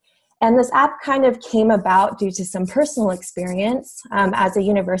app. And this app kind of came about due to some personal experience as a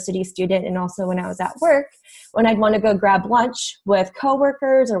university student, and also when I was at work. When I'd want to go grab lunch with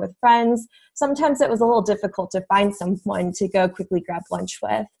coworkers or with friends, sometimes it was a little difficult to find someone to go quickly grab lunch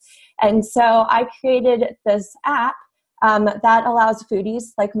with. And so I created this app that allows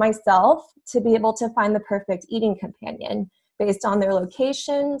foodies like myself to be able to find the perfect eating companion based on their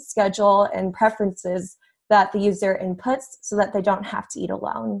location, schedule, and preferences that the user inputs, so that they don't have to eat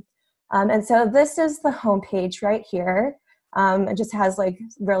alone. And so this is the homepage right here. It just has like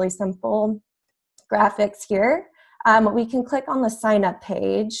really simple graphics here. We can click on the sign up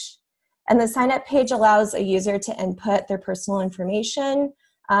page, and the sign up page allows a user to input their personal information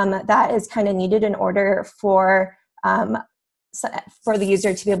that is kind of needed in order for the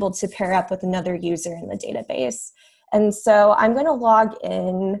user to be able to pair up with another user in the database. And so I'm going to log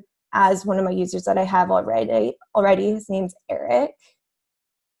in as one of my users that I have already. His name's Eric.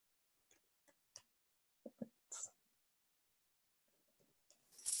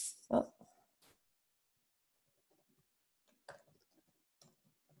 Oh.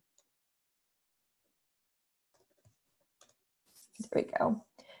 There we go.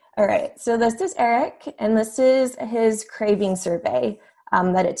 All right, so this is Eric, and this is his craving survey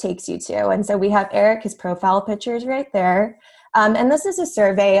that it takes you to. And so we have Eric, his profile pictures right there. And this is a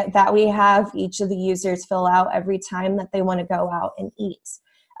survey that we have each of the users fill out every time that they want to go out and eat.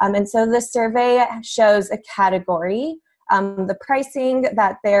 And so this survey shows a category, the pricing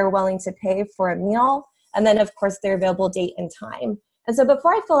that they're willing to pay for a meal, and then of course their available date and time. And so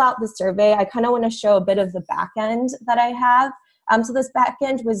before I fill out the survey, I kind of want to show a bit of the back end that I have. So this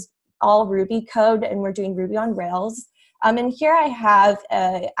backend was all Ruby code, and we're doing Ruby on Rails. And here I have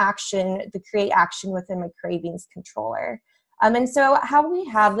the create action within my cravings controller. And so how we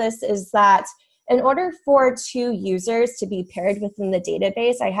have this is that in order for two users to be paired within the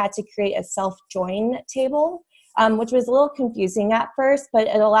database, I had to create a self-join table, which was a little confusing at first, but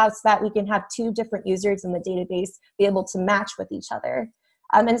it allows that we can have two different users in the database be able to match with each other.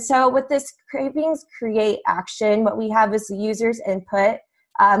 And so with this cravings create action, what we have is the user's input,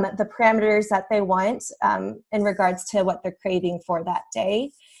 the parameters that they want in regards to what they're craving for that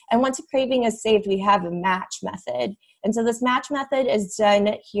day. And once a craving is saved, we have a match method. And so this match method is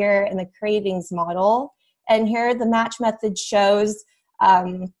done here in the cravings model. And here the match method shows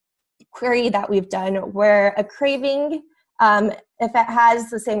query that we've done where a craving, if it has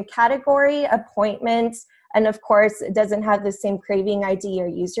the same category, appointment, and of course it doesn't have the same craving ID or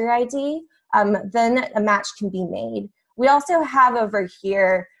user ID, then a match can be made. We also have over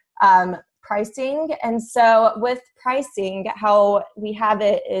here pricing, and so with pricing, how we have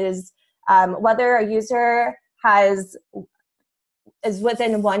it is whether a user is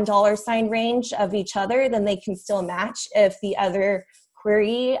within $1 sign range of each other, then they can still match if the other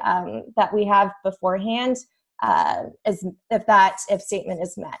query that we have beforehand if statement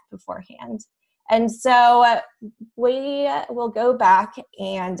is met beforehand. And so we will go back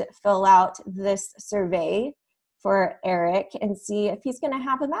and fill out this survey for Eric and see if he's going to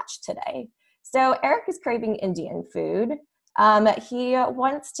have a match today. So Eric is craving Indian food. He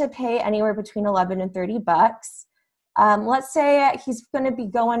wants to pay anywhere between $11 and $30. Let's say he's going to be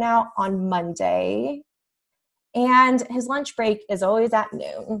going out on Monday, and his lunch break is always at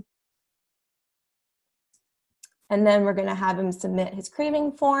noon. And then we're going to have him submit his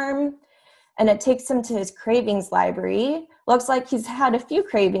craving form, and it takes him to his cravings library. Looks like he's had a few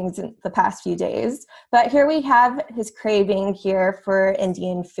cravings in the past few days, but here we have his craving here for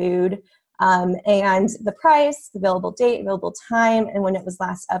Indian food, and the price, the available date, available time, and when it was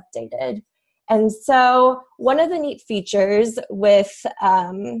last updated. And so one of the neat features with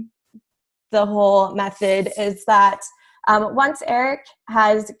the whole method is that once Eric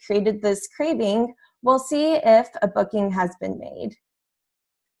has created this craving, we'll see if a booking has been made.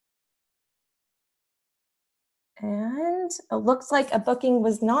 And it looks like a booking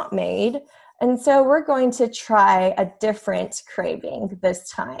was not made. And so we're going to try a different craving this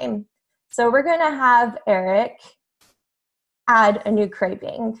time. So we're going to have Eric add a new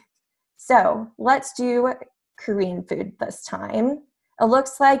craving. So let's do Korean food this time. It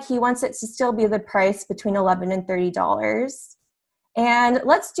looks like he wants it to still be the price between $11 and $30. And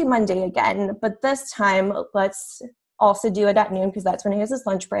let's do Monday again, but this time let's also do it at noon because that's when he has his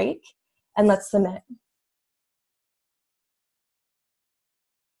lunch break. And let's submit.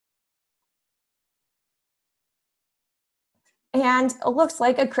 And it looks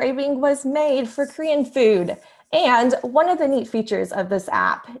like a craving was made for Korean food. And one of the neat features of this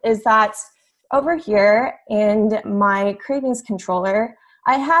app is that over here in my cravings controller,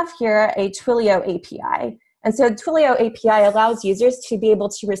 I have here a Twilio API. And so Twilio API allows users to be able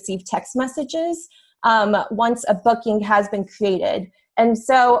to receive text messages once a booking has been created. And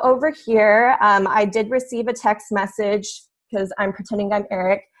so over here, I did receive a text message, because I'm pretending I'm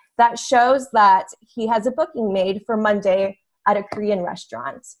Eric, that shows that he has a booking made for Monday at a Korean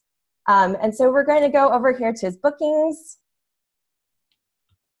restaurant. And so we're going to go over here to his bookings,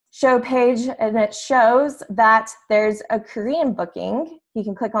 show page, and it shows that there's a Korean booking. You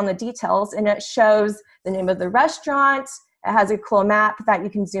can click on the details, and it shows the name of the restaurant. It has a cool map that you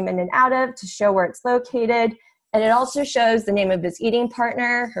can zoom in and out of to show where it's located. And it also shows the name of his eating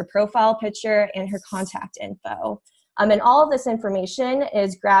partner, her profile picture, and her contact info. And all of this information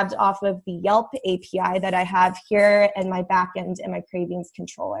is grabbed off of the Yelp API that I have here in my backend in my cravings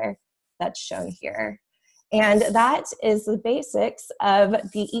controller that's shown here. And that is the basics of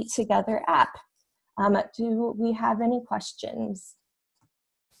the Eat Together app. Do we have any questions?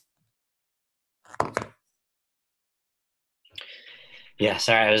 Yeah,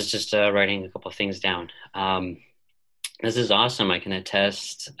 sorry, I was just writing a couple of things down. This is awesome. I can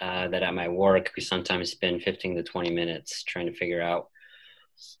attest that at my work, we sometimes spend 15 to 20 minutes trying to figure out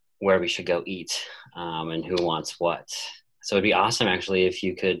where we should go eat and who wants what. So it'd be awesome, actually, if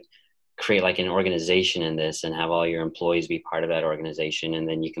you could create like an organization in this and have all your employees be part of that organization, and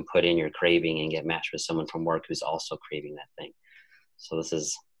then you can put in your craving and get matched with someone from work who's also craving that thing. So this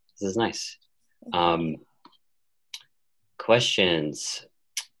is nice. Questions.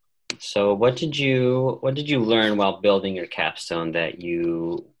 So what did you learn while building your capstone that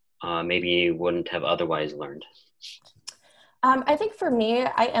you maybe wouldn't have otherwise learned? I think for me,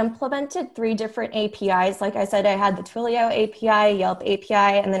 I implemented 3 different APIs. Like I said, I had the Twilio API, Yelp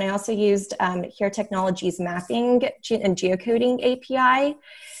API, and then I also used Here Technologies mapping and geocoding API.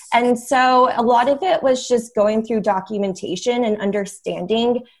 And so a lot of it was just going through documentation and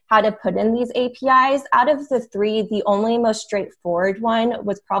understanding how to put in these APIs. Out of the 3, the only most straightforward one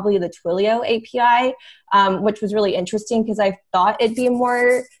was probably the Twilio API, which was really interesting because I thought it'd be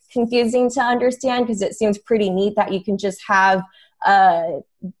more confusing to understand because it seems pretty neat that you can just have,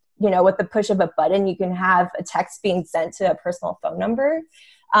 with the push of a button, you can have a text being sent to a personal phone number.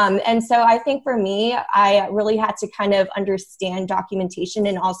 And so I think for me, I really had to kind of understand documentation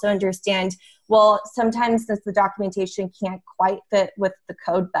and also understand, well, sometimes since the documentation can't quite fit with the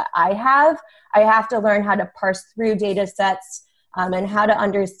code that I have to learn how to parse through data sets and how to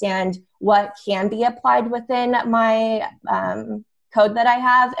understand what can be applied within my code that I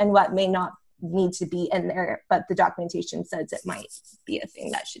have and what may not need to be in there, but the documentation says it might be a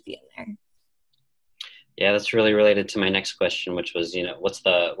thing that should be in there. Yeah, that's really related to my next question, which was, what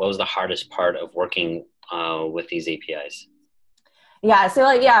was the hardest part of working with these APIs? Yeah, so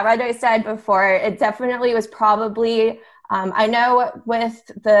like I said before, it definitely was probably, I know with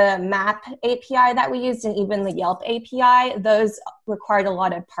the map API that we used and even the Yelp API, those required a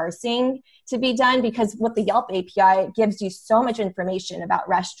lot of parsing to be done because with the Yelp API, it gives you so much information about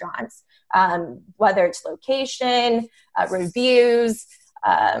restaurants, whether it's location, reviews,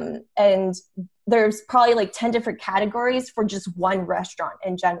 and there's probably like 10 different categories for just one restaurant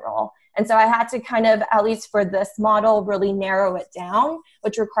in general. And so I had to kind of, at least for this model, really narrow it down,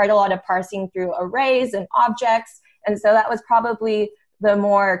 which required a lot of parsing through arrays and objects. And so that was probably the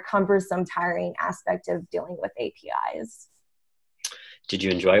more cumbersome, tiring aspect of dealing with APIs. Did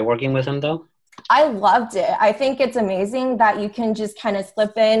you enjoy working with him though? I loved it. I think it's amazing that you can just kind of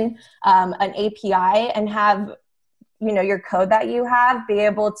slip in an API and have, you know, your code that you have be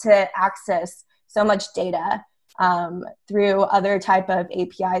able to access so much data through other type of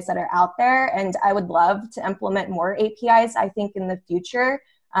APIs that are out there. And I would love to implement more APIs, I think, in the future.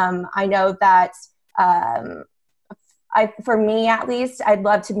 I know that for me at least, I'd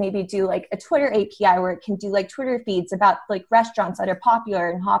love to maybe do like a Twitter API where it can do like Twitter feeds about like restaurants that are popular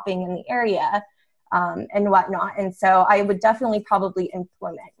and hopping in the area and whatnot. And so I would definitely probably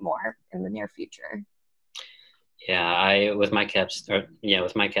implement more in the near future. Yeah, with my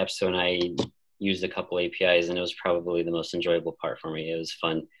Capstone, I used a couple APIs, and it was probably the most enjoyable part for me. It was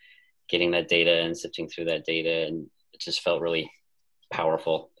fun getting that data and sifting through that data, and it just felt really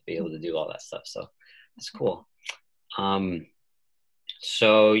powerful to be able to do all that stuff. So that's cool.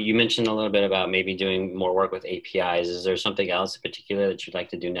 So you mentioned a little bit about maybe doing more work with APIs. Is there something else in particular that you'd like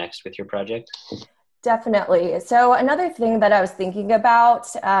to do next with your project? Definitely. So another thing that I was thinking about,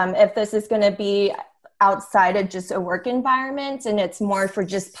 if this is going to be outside of just a work environment and it's more for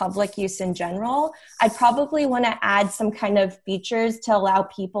just public use in general, I'd probably want to add some kind of features to allow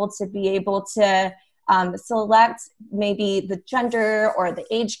people to be able to select maybe the gender or the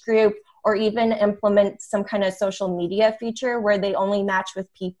age group, or even implement some kind of social media feature where they only match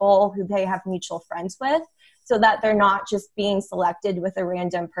with people who they have mutual friends with, so that they're not just being selected with a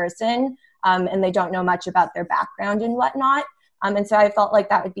random person and they don't know much about their background and whatnot. And so I felt like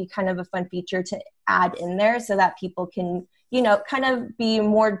that would be kind of a fun feature to add in there so that people can, you know, kind of be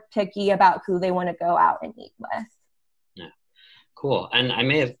more picky about who they want to go out and eat with. Yeah, cool. And I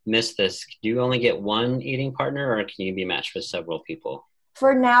may have missed this. Do you only get one eating partner, or can you be matched with several people?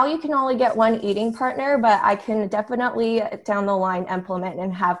 For now, you can only get one eating partner, but I can definitely down the line implement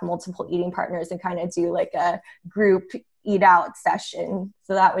and have multiple eating partners and kind of do like a group eat out session.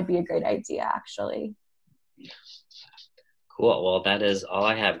 So that would be a great idea, actually. Cool. Well, that is all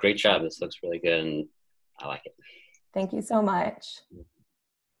I have. Great job. This looks really good, and I like it. Thank you so much.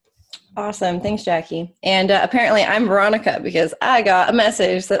 Awesome. Thanks, Jackie. And apparently I'm Veronica because I got a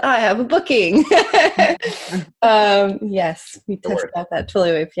message that I have a booking. Yes, we tested out that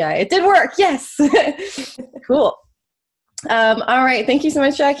Twilio API. It did work. Yes. Cool. All right. Thank you so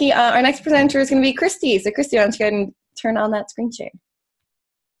much, Jackie. Our next presenter is going to be Christy. So Christy, why don't you go ahead and turn on that screen share?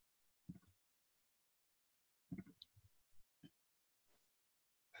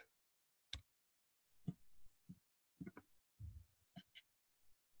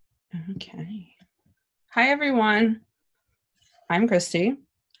 Okay. Hi, everyone. I'm Christy.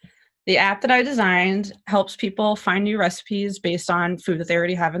 The app that I designed helps people find new recipes based on food that they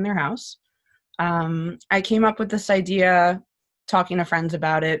already have in their house. I came up with this idea talking to friends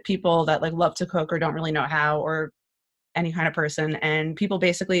about it, people that like love to cook or don't really know how, or any kind of person. And people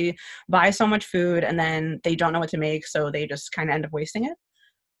basically buy so much food and then they don't know what to make, so they just kind of end up wasting it.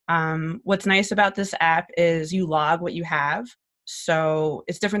 What's nice about this app is you log what you have. So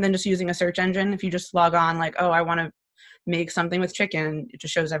it's different than just using a search engine. If you just log on like, oh, I want to make something with chicken, it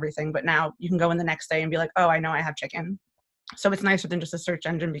just shows everything. But now you can go in the next day and be like, oh, I know I have chicken. So it's nicer than just a search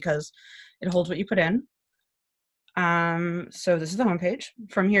engine because it holds what you put in. So this is the homepage.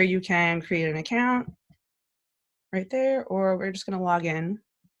 From here, you can create an account right there, or we're just going to log in.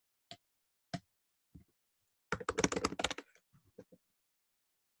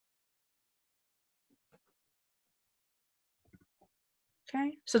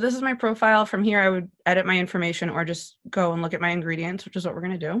 Okay, so this is my profile. From here, I would edit my information or just go and look at my ingredients, which is what we're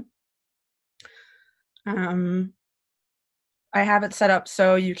going to do. I have it set up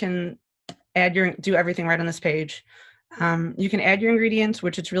so you can do everything right on this page. You can add your ingredients,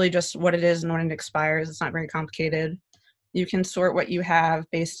 which it's really just what it is and when it expires. It's not very complicated. You can sort what you have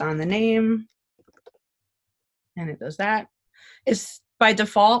based on the name, and it does that. By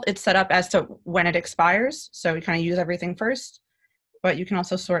default, it's set up as to when it expires, so we kind of use everything first. But you can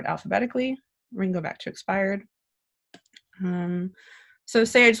also sort alphabetically. We can go back to expired. So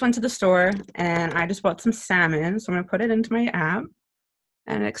say I just went to the store and I just bought some salmon. So I'm going to put it into my app,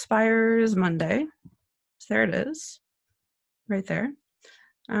 and it expires Monday. So there it is, right there.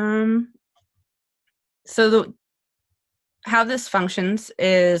 So how this functions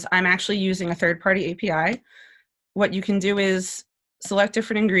is I'm actually using a third-party API. What you can do is select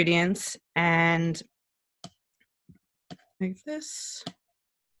different ingredients and like this.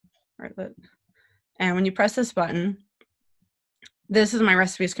 And when you press this button, this is my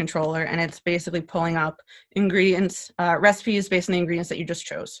recipes controller, and it's basically pulling up ingredients, recipes based on the ingredients that you just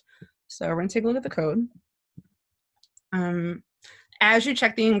chose. So we're going to take a look at the code. As you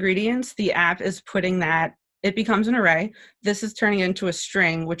check the ingredients, the app is putting that, it becomes an array. This is turning it into a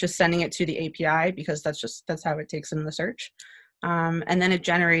string, which is sending it to the API because that's how it takes in the search. And then it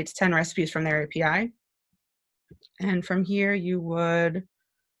generates 10 recipes from their API. And from here you would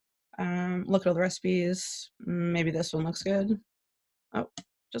look at all the recipes. Maybe this one looks good. Oh,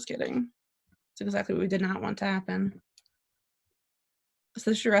 just kidding. It's exactly what we did not want to happen. So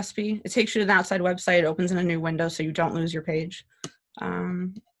this is your recipe. It takes you to the outside website. It opens in a new window so you don't lose your page.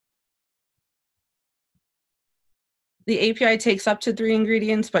 The API takes up to 3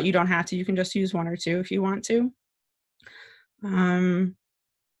 ingredients, but you don't have to. You can just use 1 or 2 if you want to.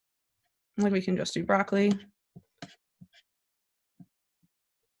 Like we can just do broccoli.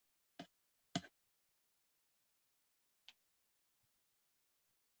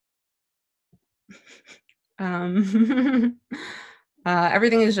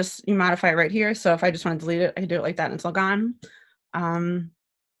 Everything is just, you modify it right here. So if I just want to delete it, I can do it like that and it's all gone.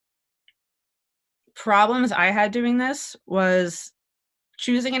 Problems I had doing this was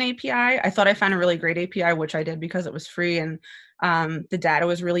choosing an API. I thought I found a really great API, which I did because it was free and the data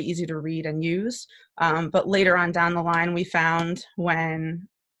was really easy to read and use. But later on down the line, we found when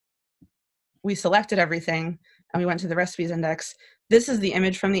we selected everything and we went to the recipes index, this is the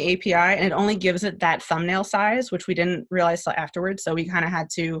image from the API and it only gives it that thumbnail size, which we didn't realize till afterwards. So we kind of had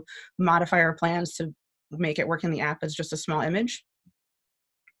to modify our plans to make it work in the app as just a small image.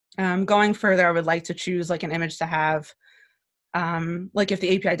 Going further, I would like to choose like an image to have, like if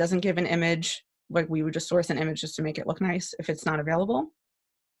the API doesn't give an image, like we would just source an image just to make it look nice if it's not available.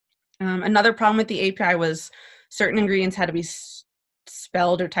 Another problem with the API was certain ingredients had to be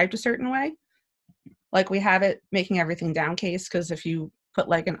spelled or typed a certain way. Like we have it making everything downcase because if you put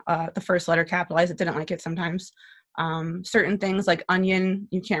like the first letter capitalized, it didn't like it sometimes. Certain things like onion,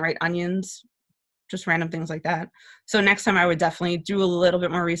 you can't write onions, just random things like that. So next time I would definitely do a little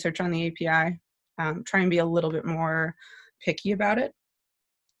bit more research on the API, try and be a little bit more picky about it.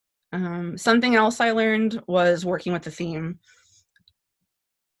 Something else I learned was working with the theme.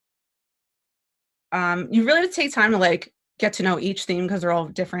 You really have to take time to like get to know each theme because they're all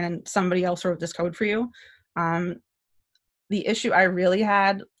different and somebody else wrote this code for you. The issue I really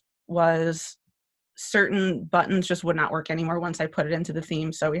had was certain buttons just would not work anymore once I put it into the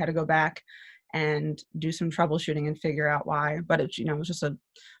theme. So we had to go back and do some troubleshooting and figure out why. But it, it was just a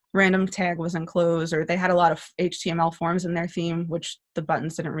random tag wasn't closed, or they had a lot of HTML forms in their theme, which the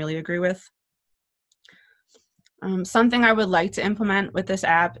buttons didn't really agree with. Something I would like to implement with this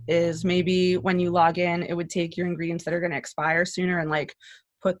app is maybe when you log in, it would take your ingredients that are going to expire sooner and like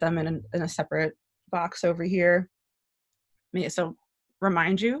put them in a separate box over here. So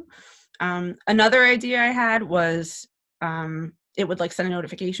remind you. Another idea I had was it would like send a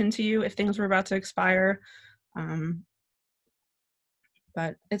notification to you if things were about to expire.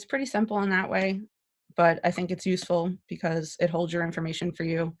 But it's pretty simple in that way. But I think it's useful because it holds your information for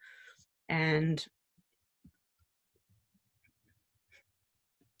you and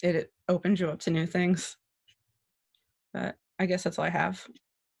it opens you up to new things. But I guess that's all I have.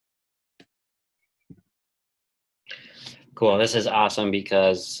 Cool. This is awesome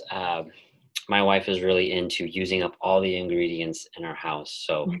because my wife is really into using up all the ingredients in our house.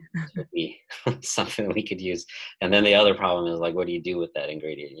 So it would be something that we could use. And then the other problem is like, what do you do with that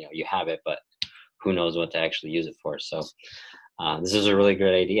ingredient? You have it, but who knows what to actually use it for. So this is a really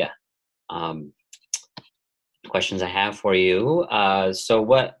great idea. Questions I have for you. So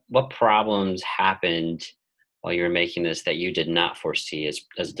what problems happened while you were making this that you did not foresee?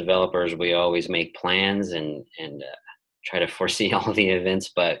 As developers, we always make plans and try to foresee all the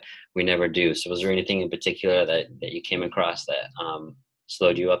events, but we never do. So was there anything in particular that you came across that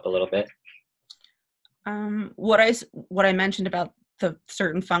slowed you up a little bit? What I mentioned about the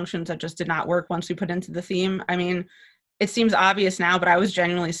certain functions that just did not work once we put into the theme. I mean, it seems obvious now, but I was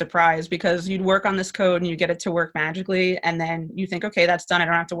genuinely surprised because you'd work on this code and you get it to work magically. And then you think, okay, that's done. I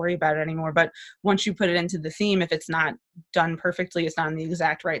don't have to worry about it anymore. But once you put it into the theme, if it's not done perfectly, it's not in the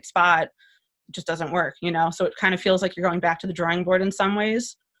exact right spot, it just doesn't work, So it kind of feels like you're going back to the drawing board in some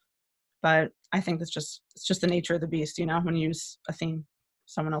ways. But I think it's just the nature of the beast, when you use a theme,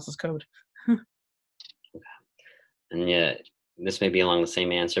 someone else's code. And yeah, this may be along the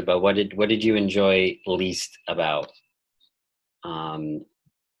same answer, but what did you enjoy least about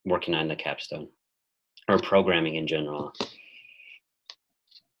working on the Capstone or programming in general?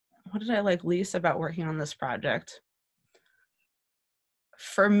 What did I like least about working on this project?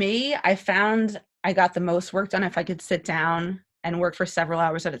 For me, I found I got the most work done if I could sit down and work for several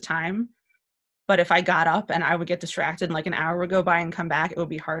hours at a time. But if I got up and I would get distracted and like an hour would go by and come back, it would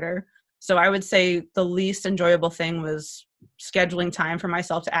be harder. So I would say the least enjoyable thing was scheduling time for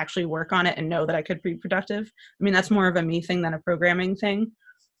myself to actually work on it and know that I could be productive. I mean, that's more of a me thing than a programming thing.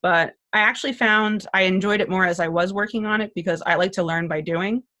 But I actually found I enjoyed it more as I was working on it because I like to learn by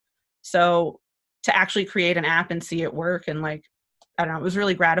doing. So to actually create an app and see it work and like, I don't know, it was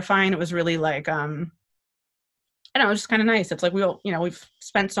really gratifying. It was really like, I don't know, it was just kind of nice. It's like we've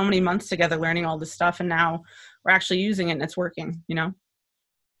spent so many months together learning all this stuff and now we're actually using it and it's working, you know?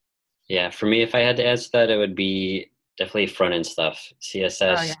 Yeah, for me, if I had to answer that, it would be definitely front end stuff. Oh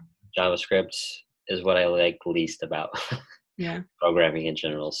CSS, yeah. JavaScript is what I like least about Yeah. programming in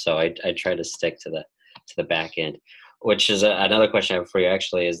general. So I try to stick to the back end, which is another question I have for you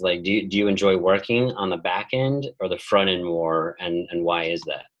actually is like, do you enjoy working on the back end or the front end more, and why is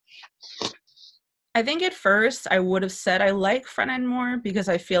that? I think at first I would have said I like front end more because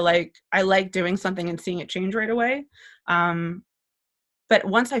I feel like I like doing something and seeing it change right away. But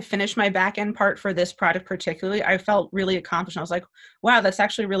once I finished my back end part for this product particularly, I felt really accomplished. I was like, wow, that's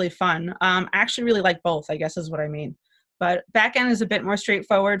actually really fun. I actually really like both, I guess is what I mean. But back end is a bit more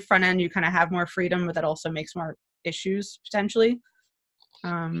straightforward. Front end, you kind of have more freedom, but that also makes more issues potentially.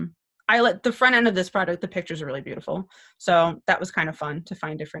 I let the front end of this product, the pictures are really beautiful. So that was kind of fun to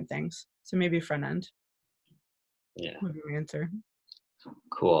find different things. So maybe front end. Yeah. Would be my answer.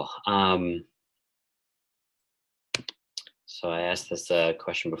 Cool. So I asked this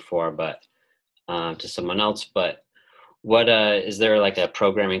question before, but to someone else, but what is there like a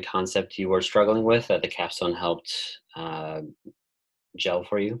programming concept you were struggling with that the Capstone helped gel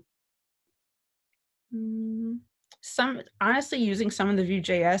for you? Some honestly using some of the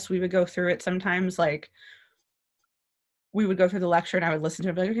Vue.js, we would go through it sometimes like we would go through the lecture and I would listen to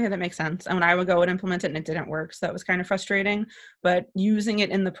it and be like, okay, that makes sense. And when I would go and implement it and it didn't work. So that was kind of frustrating, but using it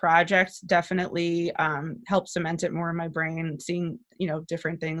in the project definitely helped cement it more in my brain, seeing,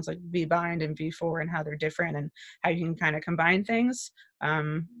 different things like vbind and v4 and how they're different and how you can kind of combine things.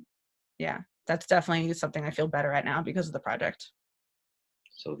 Yeah, that's definitely something I feel better at now because of the project.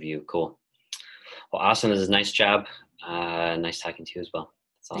 So Vue, cool. Well, awesome. This is a nice job. Nice talking to you as well.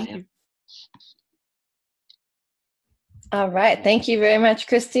 That's all Thank I have. you. All right. Thank you very much,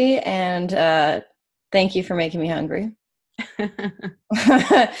 Christy. And thank you for making me hungry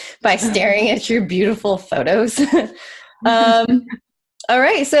by staring at your beautiful photos. All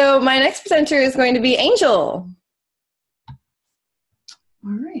right. So my next presenter is going to be Angel. All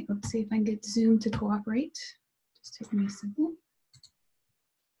right. Let's see if I can get Zoom to cooperate. Just take me a second.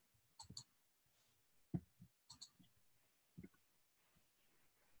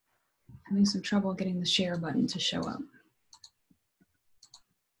 Having some trouble getting the share button to show up.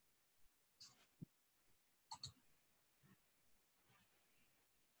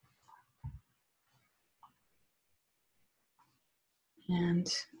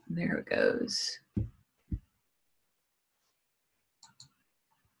 And there it goes.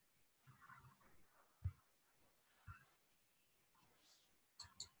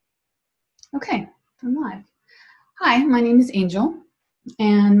 Okay, I'm live. Hi, my name is Angel,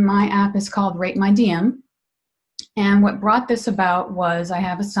 and my app is called Rate My DM. And what brought this about was I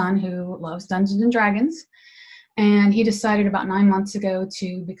have a son who loves Dungeons and Dragons, and he decided about 9 months ago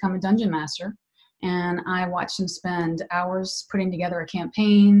to become a dungeon master. And I watched him spend hours putting together a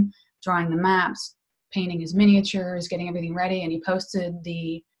campaign, drawing the maps, painting his miniatures, getting everything ready, and he posted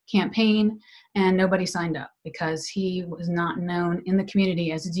the campaign, and nobody signed up because he was not known in the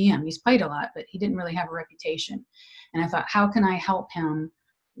community as a DM. He's played a lot, but he didn't really have a reputation. And I thought, how can I help him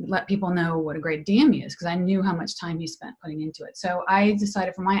let people know what a great DM he is? Because I knew how much time he spent putting into it. So I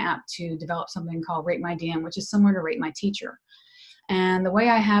decided for my app to develop something called Rate My DM, which is similar to Rate My Teacher. And the way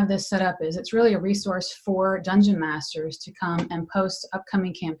I have this set up is it's really a resource for dungeon masters to come and post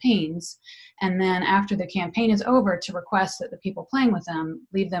upcoming campaigns. And then after the campaign is over, to request that the people playing with them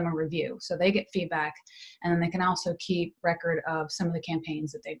leave them a review. So they get feedback, and then they can also keep record of some of the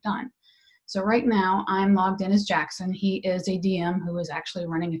campaigns that they've done. So right now I'm logged in as Jackson. He is a DM who is actually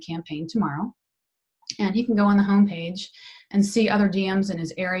running a campaign tomorrow. And he can go on the homepage and see other DMs in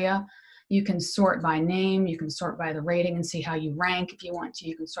his area. You can sort by name, you can sort by the rating and see how you rank if you want to.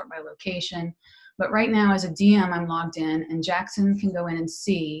 You can sort by location. But right now as a DM, I'm logged in, and Jackson can go in and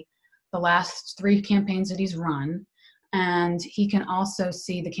see the last 3 campaigns that he's run. And he can also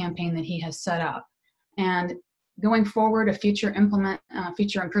see the campaign that he has set up. And going forward, a future improvement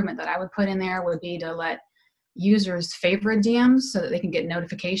that I would put in there would be to let users favorite DMs so that they can get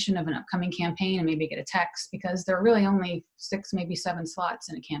notification of an upcoming campaign and maybe get a text, because there are really only 6, maybe 7 slots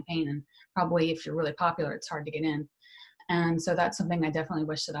in a campaign, and probably if you're really popular, it's hard to get in. And so that's something I definitely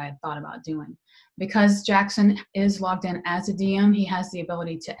wish that I had thought about doing. Because Jackson is logged in as a DM, he has the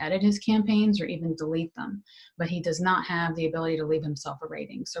ability to edit his campaigns or even delete them, but he does not have the ability to leave himself a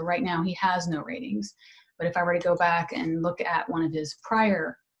rating. So right now he has no ratings. But if I were to go back and look at one of his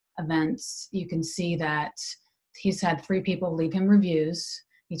prior events, you can see that he's had 3 people leave him reviews.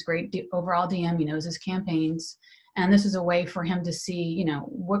 He's great overall DM, he knows his campaigns. And this is a way for him to see, you know,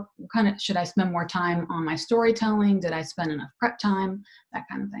 what kind of, should I spend more time on my storytelling? Did I spend enough prep time? That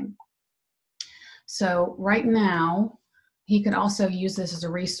kind of thing. So right now, he could also use this as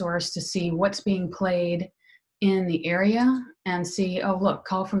a resource to see what's being played in the area and see, oh, look,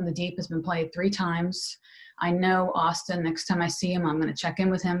 Call from the Deep has been played 3 times. I know Austin, next time I see him, I'm going to check in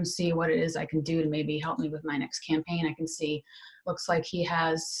with him, see what it is I can do to maybe help me with my next campaign. I can see, looks like he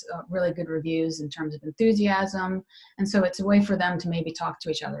has really good reviews in terms of enthusiasm. And so it's a way for them to maybe talk to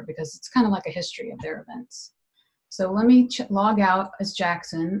each other because it's kind of like a history of their events. So let me log out as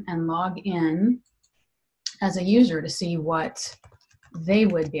Jackson and log in as a user to see what they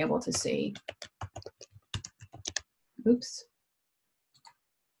would be able to see. Oops.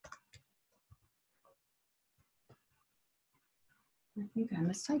 I think I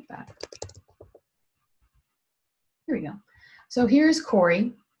mistyped that. Here we go. So here's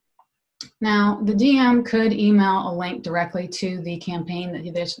Corey. Now, the DM could email a link directly to the campaign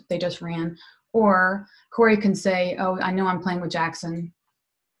that they just ran, or Corey can say, oh, I know I'm playing with Jackson,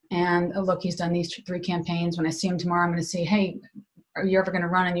 and oh, look, he's done these 3 campaigns. When I see him tomorrow, I'm going to say, hey, are you ever going to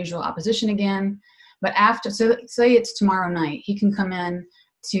run Unusual Opposition again? But after, so say it's tomorrow night, he can come in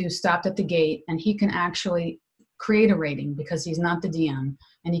to Stopped at the Gate, and he can actually create a rating because he's not the DM.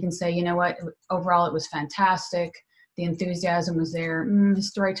 And he can say, you know what, overall it was fantastic. The enthusiasm was there, the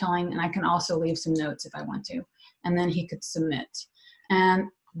storytelling, and I can also leave some notes if I want to. And then he could submit. And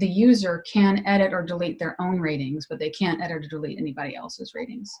the user can edit or delete their own ratings, but they can't edit or delete anybody else's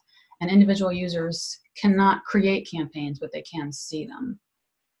ratings. And individual users cannot create campaigns, but they can see them.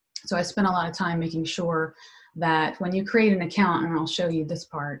 So I spent a lot of time making sure that when you create an account, and I'll show you this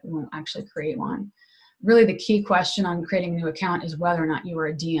part, we won't actually create one. Really the key question on creating a new account is whether or not you are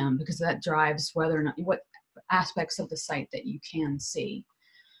a DM, because that drives whether or not, what aspects of the site that you can see.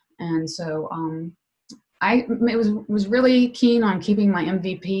 And so I was really keen on keeping my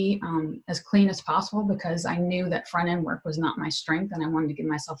MVP as clean as possible because I knew that front end work was not my strength, and I wanted to give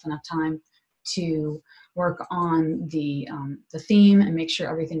myself enough time to work on the theme and make sure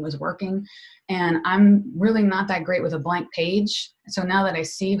everything was working. And I'm really not that great with a blank page. So now that I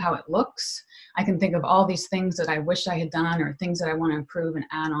see how it looks, I can think of all these things that I wish I had done or things that I want to improve and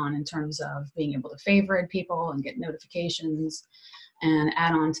add on in terms of being able to favorite people and get notifications and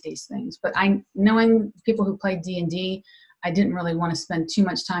add on to these things. But knowing people who play D&D, I didn't really want to spend too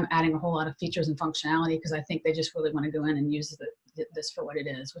much time adding a whole lot of features and functionality because I think they just really want to go in and use this for what it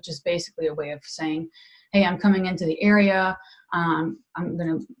is, which is basically a way of saying, hey, I'm coming into the area, I'm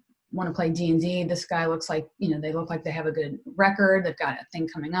going to want to play D&D. This guy looks like, you know, they look like they have a good record, they've got a thing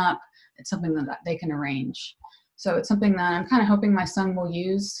coming up. It's something that they can arrange. So it's something that I'm kind of hoping my son will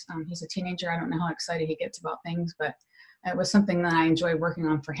use. He's a teenager. I don't know how excited he gets about things, but it was something that I enjoyed working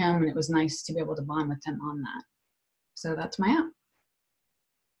on for him, and it was nice to be able to bond with him on that. So that's my app.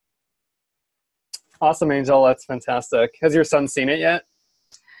 Awesome, Angel. That's fantastic. Has your son seen it yet?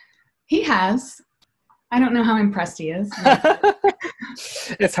 He has. I don't know how impressed he is.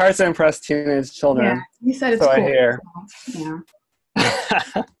 It's hard to impress teenage children. Yeah, he said it's so cool. I hear.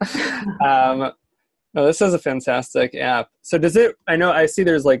 Yeah. No, this is a fantastic app. So does it, I see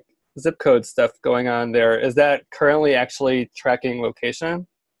there's like zip code stuff going on there. Is that currently actually tracking location?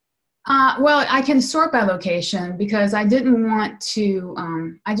 Well, I can sort by location because I didn't want to,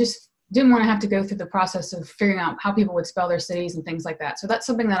 I just didn't want to have to go through the process of figuring out how people would spell their cities and things like that. So that's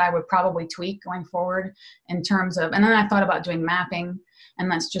something that I would probably tweak going forward in terms of, and then I thought about doing mapping,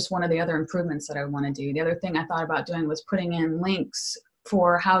 and that's just one of the other improvements that I want to do. The other thing I thought about doing was putting in links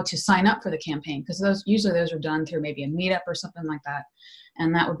for how to sign up for the campaign, because usually those are done through maybe a meetup or something like that.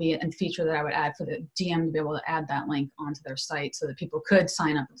 And that would be a feature that I would add for the DM to be able to add that link onto their site so that people could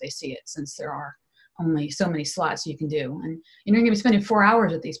sign up if they see it, since there are only so many slots you can do. And you're going to be spending 4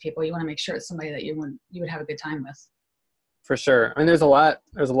 hours with these people. You want to make sure it's somebody that you would have a good time with. For sure. I mean, there's a lot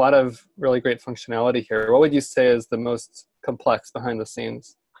of really great functionality here. What would you say is the most complex behind the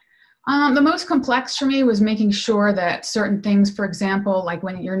scenes? The most complex for me was making sure that certain things, for example, like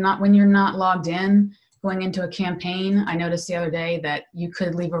when you're not logged in, going into a campaign, I noticed the other day that you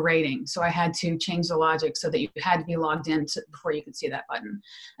could leave a rating. So I had to change the logic so that you had to be logged in before you could see that button.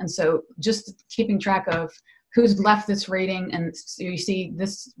 And so just keeping track of who's left this rating. And so you see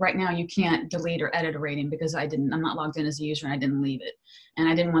this right now, you can't delete or edit a rating because I'm not logged in as a user and I didn't leave it. And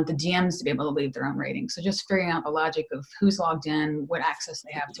I didn't want the DMs to be able to leave their own rating. So just figuring out the logic of who's logged in, what access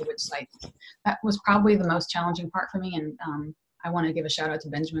they have to which site. That was probably the most challenging part for me. And I want to give a shout out to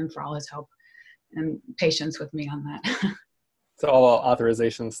Benjamin for all his help and patience with me on that. So all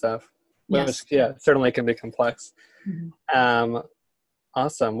authorization stuff, Yes. which certainly can be complex. Mm-hmm.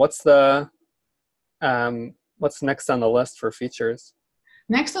 Awesome. What's next on the list for features?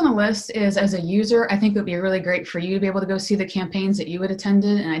 Next on the list is, as a user, I think it would be really great for you to be able to go see the campaigns that you had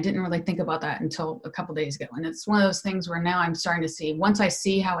attended. And I didn't really think about that until a couple days ago. And it's one of those things where now I'm starting to see, once I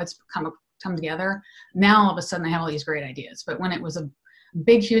see how it's come together, now all of a sudden I have all these great ideas. But when it was a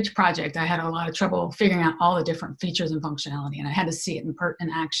big, huge project, I had a lot of trouble figuring out all the different features and functionality. And I had to see it in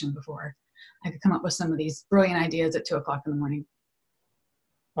action before I could come up with some of these brilliant ideas at 2 o'clock in the morning.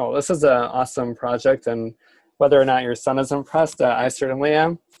 Oh, this is an awesome project. And whether or not your son is impressed, I certainly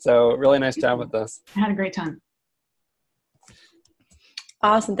am. So really nice job with this. I had a great time.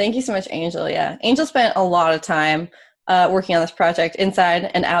 Awesome. Thank you so much, Angel. Yeah, Angel spent a lot of time working on this project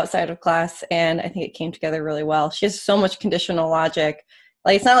inside and outside of class, and I think it came together really well. She has so much conditional logic.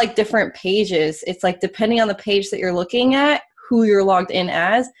 Like, it's not like different pages. It's like depending on the page that you're looking at, who you're logged in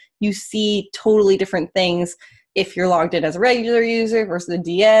as, you see totally different things if you're logged in as a regular user versus a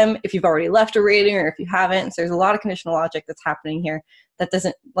DM, if you've already left a rating or if you haven't. So there's a lot of conditional logic that's happening here that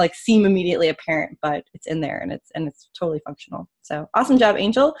doesn't like seem immediately apparent, but it's in there and it's totally functional. So awesome job,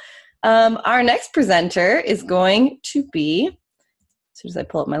 Angel. Our next presenter is going to be, as soon as I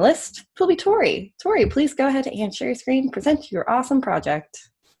pull up my list, will be Tori. Tori, please go ahead and share your screen, present your awesome project.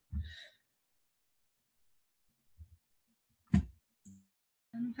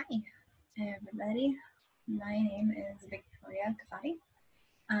 Hi, everybody. My name is Victoria Kafati.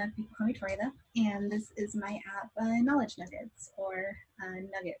 People call me Tori though, and this is my app, Knowledge Nuggets, or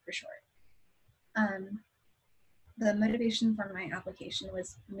Nugget for short. The motivation for my application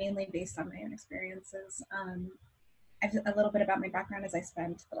was mainly based on my own experiences. A little bit about my background is I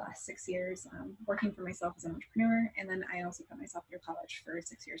spent the last 6 years working for myself as an entrepreneur, and then I also put myself through college for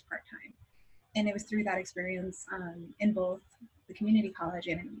 6 years part-time. And it was through that experience in both the community college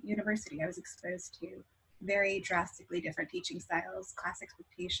and in university, I was exposed to very drastically different teaching styles, class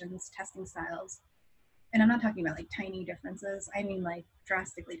expectations, testing styles. And I'm not talking about like tiny differences. I mean like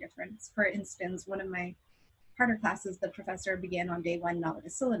drastically different. For instance, one of my harder classes, the professor began on day one, not with a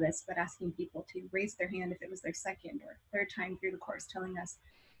syllabus, but asking people to raise their hand if it was their second or third time through the course, telling us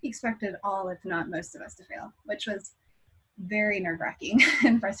he expected all, if not most of us to fail, which was very nerve-wracking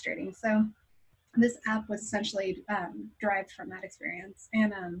and frustrating. So this app was essentially derived from that experience.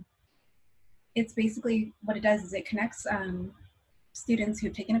 And it's basically, what it does is it connects students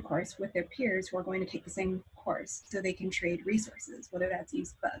who've taken a course with their peers who are going to take the same course, so they can trade resources, whether that's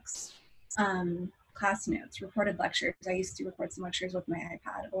used books, class notes, recorded lectures. I used to record some lectures with my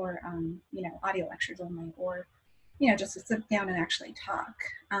iPad, or audio lectures only, or just to sit down and actually talk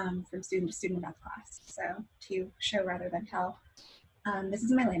from student to student about the class. So to show rather than tell. This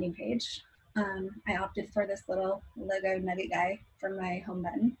is my landing page. I opted for this little logo nugget guy from my home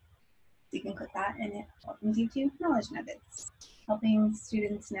button. So you can click that and it welcomes you to Knowledge Nuggets, helping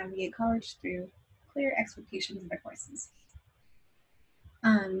students navigate college through clear expectations of their courses.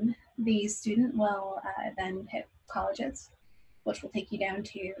 The student will then hit colleges, which will take you down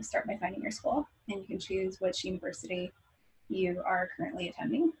to start by finding your school, and you can choose which university you are currently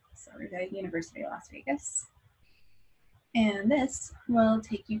attending. So we're the University of Las Vegas. And this will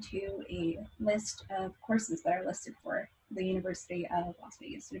take you to a list of courses that are listed for the University of Las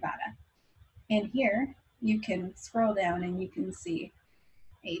Vegas, Nevada. And here you can scroll down and you can see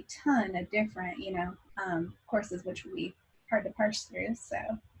a ton of different, courses, which will be hard to parse through. So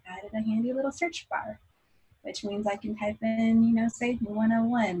added a handy little search bar, which means I can type in, say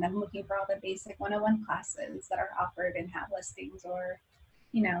 101. I'm looking for all the basic 101 classes that are offered and have listings, or,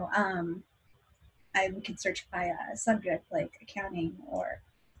 I could search by a subject like accounting or,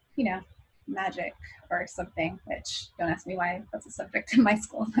 magic or something, which don't ask me why that's a subject in my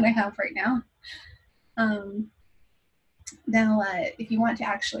school that I have right now. Now, if you want to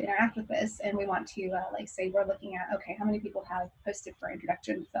actually interact with this, and we want to, say we're looking at, okay, how many people have posted for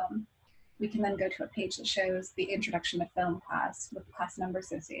introduction to film? We can then go to a page that shows the introduction to film class with the class number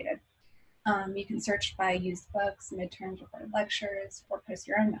associated. You can search by used books, midterms, recorded lectures, or post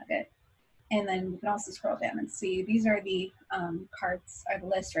your own nugget. And then you can also scroll down and see these are the cards, or the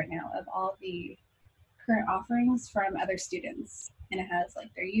list right now of all the current offerings from other students. And it has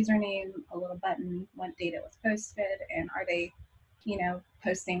like their username, a little button, what date it was posted, and are they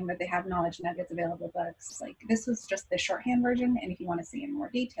posting that they have knowledge nuggets available books. Like this was just the shorthand version, and if you want to see in more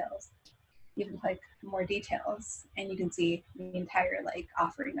details, you can click more details and you can see the entire like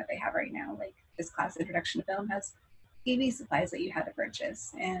offering that they have right now. Like this class introduction to film has AV supplies that you had to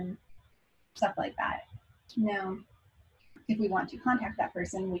purchase and stuff like that. Now, if we want to contact that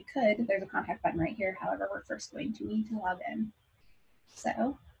person, we could. There's a contact button right here. However, we're first going to need to log in.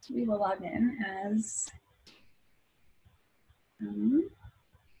 So we will log in as I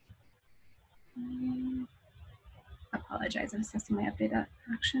apologize. I'm testing my update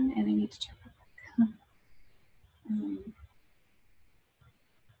action and I need to check it.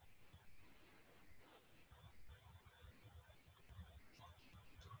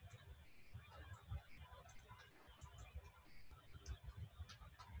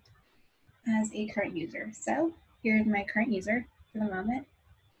 As a current user. So here's my current user for the moment.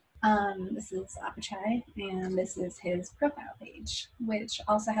 This is Apachai, and this is his profile page, which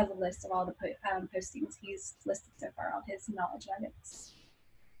also has a list of all the postings he's listed so far, all his knowledge nuggets.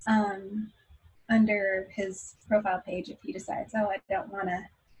 Under his profile page, if he decides, oh, I don't want to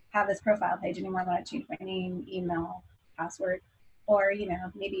have this profile page anymore, I want to change my name, email, password, or,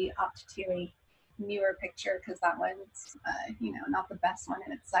 maybe opt to a newer picture because that one's, not the best one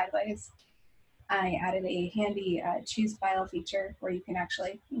and it's sideways. I added a handy choose file feature where you can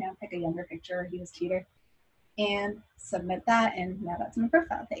actually, pick a younger picture, he was cuter, and submit that, and now that's my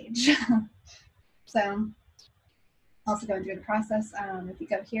profile page. So also going through the process, if you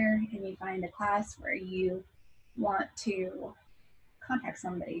go here and you find a class where you want to contact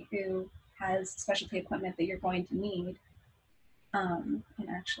somebody who has specialty equipment that you're going to need, and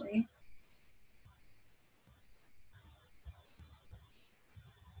actually,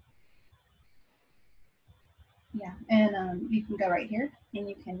 yeah, and you can go right here and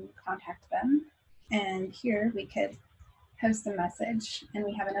you can contact them. And here we could post a message, and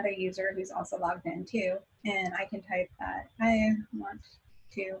we have another user who's also logged in too. And I can type that I want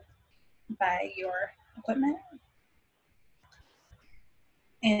to buy your equipment.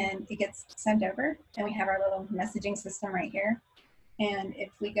 And it gets sent over, and we have our little messaging system right here. And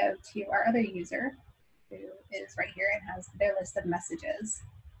if we go to our other user, who is right here and has their list of messages,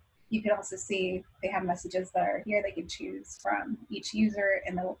 you can also see they have messages that are here. They can choose from each user,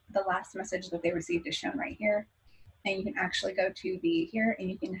 and the last message that they received is shown right here. And you can actually go to the here, and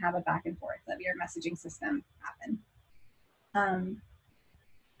you can have a back and forth of your messaging system happen.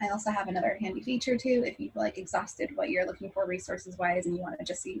 I also have another handy feature too. If you've exhausted what you're looking for resources wise and you want to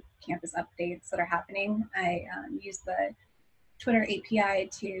just see campus updates that are happening, I use the Twitter API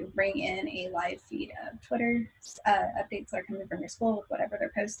to bring in a live feed of Twitter updates that are coming from your school with whatever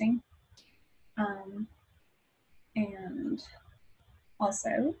they're posting. And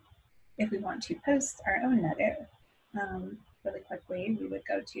also, if we want to post our own nugget, really quickly, we would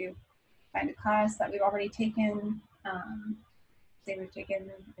go to find a class that we've already taken. Say we've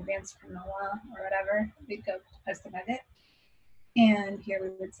taken advanced criminal law or whatever, we'd go post a nugget. And here we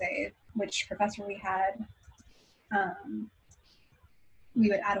would say which professor we had. We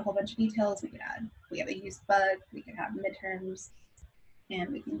would add a whole bunch of details. We have a used bug, we could have midterms,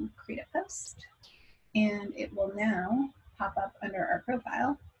 and we can create a post. And it will now pop up under our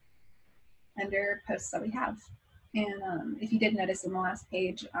profile, under posts that we have. And if you did notice in the last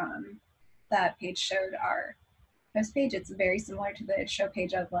page, that page showed our post page. It's very similar to the show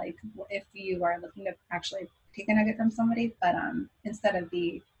page of if you are looking to actually take a nugget from somebody, but instead of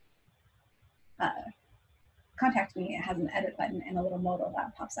the contact me, it has an edit button and a little modal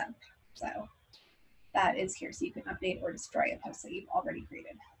that pops up. So that is here, so you can update or destroy a post that you've already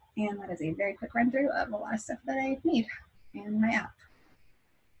created. And that is a very quick run through of a lot of stuff that I made in my app.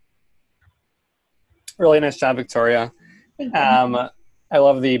 Really nice job, Victoria. Thank you. I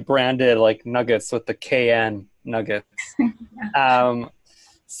love the branded nuggets with the KN nuggets. Yeah.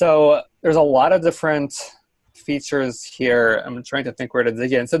 So there's a lot of different features here. I'm trying to think where to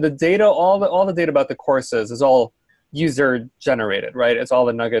dig in. So the data, all the data about the courses is all user generated, right? It's all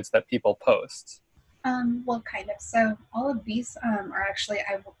the nuggets that people post. Well, kind of. So all of these are actually,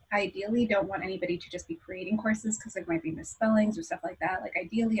 I ideally don't want anybody to just be creating courses because there might be misspellings or stuff like that.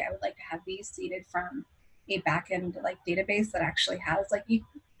 Ideally, I would like to have these seeded from a backend database that actually has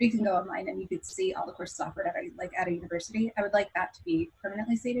you can go online and you could see all the courses offered at a university. I would like that to be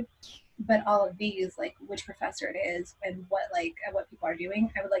permanently seeded. But all of these, which professor it is and what people are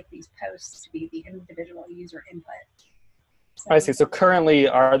doing, I would like these posts to be the individual user input. I see. So currently,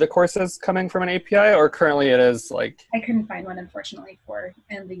 are the courses coming from an API, or currently it is I couldn't find one, unfortunately,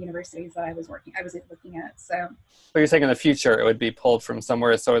 in the universities that I was looking at. So. But you're saying in the future it would be pulled from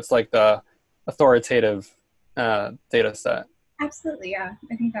somewhere, so it's the authoritative data set. Absolutely, yeah.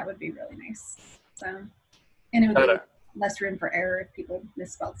 I think that would be really nice. So, and it would Got leave it. less room for error if people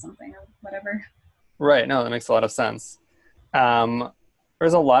misspelled something or whatever. Right. No, that makes a lot of sense. Um,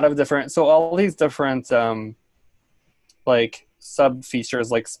 there's a lot of different, so all these different like sub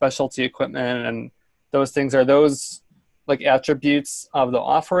features, like specialty equipment and those things, are those like attributes of the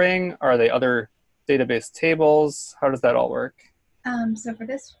offering? Are they other database tables? How does that all work? So for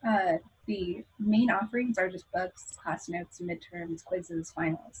this, the main offerings are just books, class notes, midterms, quizzes,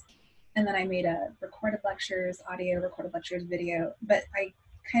 finals. And then I made a recorded lectures, audio, recorded lectures, video, but I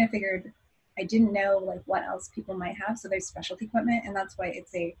kind of figured I didn't know like what else people might have. So there's specialty equipment, and that's why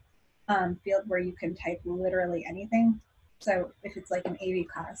it's a field where you can type literally anything. So if it's like an AV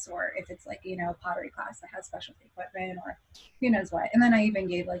class, or if it's like, you know, a pottery class that has specialty equipment, or who knows what. And then I even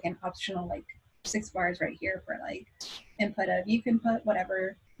gave like an optional like 6 bars right here for like input of, you can put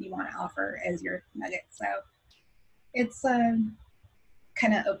whatever you want to offer as your nugget. So it's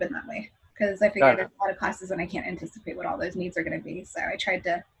kind of open that way, because I figured there's a lot of classes and I can't anticipate what all those needs are going to be. So I tried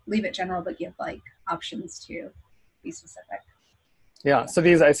to leave it general, but give like options to be specific. Yeah. So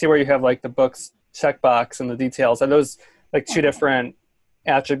these, I see where you have like the books checkbox and the details. Are those like two different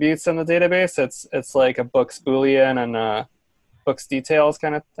attributes in the database? It's like a book's Boolean and a book's details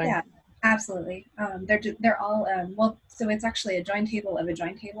kind of thing? Yeah, absolutely. They're all, well, so it's actually a join table of a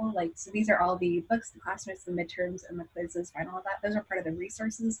join table. Like, so these are all the books, the class notes, the midterms, and the quizzes, final of that. Those are part of the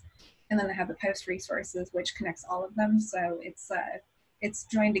resources. And then they have the post resources, which connects all of them. So it's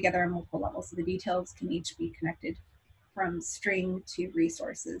joined together on multiple levels. So the details can each be connected from string to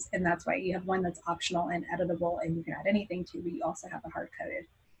resources. And that's why you have one that's optional and editable and you can add anything to, but you also have the hard-coded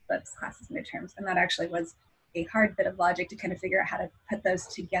books, classes, midterms. And that actually was a hard bit of logic to kind of figure out how to put those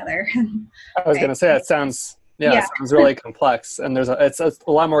together. I was going to say, it sounds, it sounds really complex. And it's a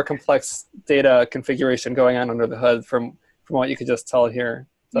lot more complex data configuration going on under the hood from what you could just tell here.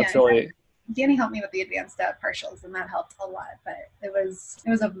 So that's really... Danny helped me with the advanced partials, and that helped a lot. But it was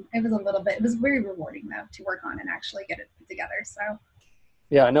very rewarding though to work on and actually get it put together. So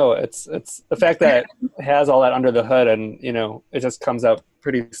yeah, no, it's the fact that it has all that under the hood, and it just comes out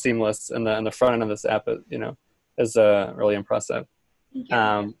pretty seamless in the front end of this app. Is really impressive.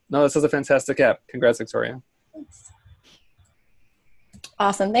 No, this is a fantastic app. Congrats, Victoria. Thanks.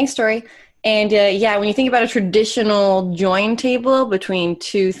 Awesome. Thanks, Tori. And when you think about a traditional join table between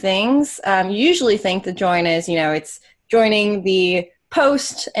two things, you usually think the join is, it's joining the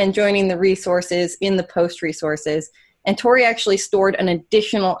post and joining the resources in the post resources. And Tori actually stored an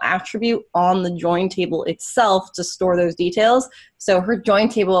additional attribute on the join table itself to store those details. So her join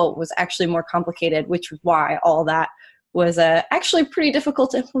table was actually more complicated, which is why all that was actually pretty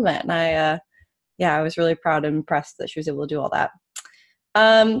difficult to implement. And I was really proud and impressed that she was able to do all that.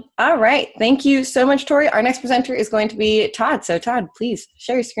 All right. Thank you so much, Tori. Our next presenter is going to be Todd. So Todd, please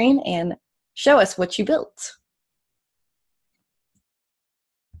share your screen and show us what you built.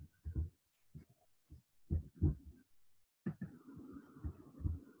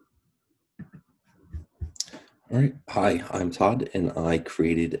 All right. Hi, I'm Todd, and I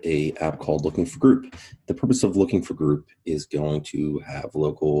created an app called Looking for Group. The purpose of Looking for Group is going to have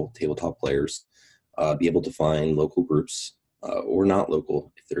local tabletop players be able to find local groups or not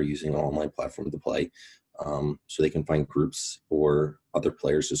local if they're using an online platform to play. So they can find groups or other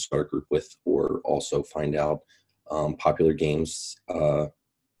players to start a group with, or also find out popular games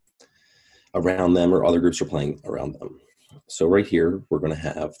around them or other groups are playing around them. So right here, we're going to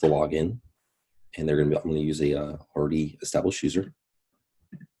have the login. And I'm going to use a already established user.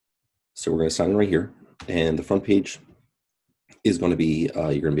 So we're going to sign in right here. And the front page is going to be, you're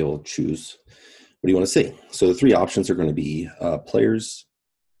going to be able to choose what do you want to see. So the three options are going to be players,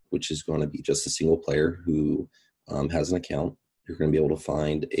 which is going to be just a single player who has an account. You're going to be able to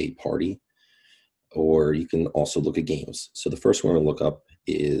find a party, or you can also look at games. So the first one we're going to look up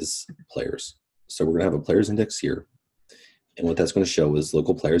is players. So we're going to have a players index here. And what that's going to show is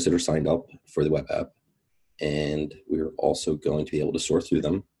local players that are signed up for the web app. And we're also going to be able to sort through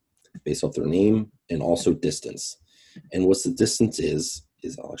them based off their name and also distance. And what the distance is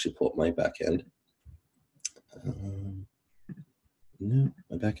I'll actually pull up my backend. No,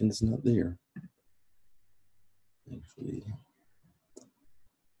 my backend is not there. Actually,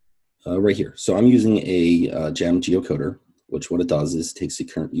 right here. So I'm using a gem geocoder, which what it does is takes the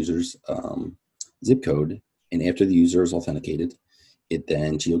current user's zip code, and after the user is authenticated, it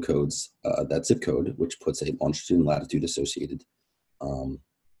then geocodes that zip code, which puts a longitude and latitude associated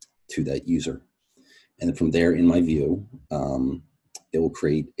to that user. And then from there, in my view, it will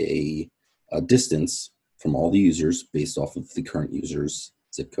create a distance from all the users based off of the current user's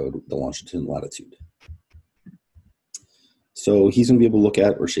zip code, the longitude and latitude. So he's going to be able to look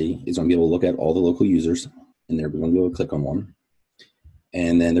at, or she is going to be able to look at all the local users, and they're going to be able to click on one.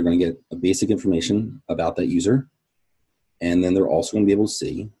 And then they're going to get a basic information about that user. And then they're also going to be able to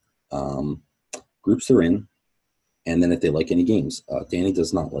see groups they're in, and then if they like any games. Danny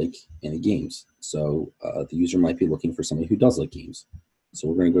does not like any games. So the user might be looking for somebody who does like games. So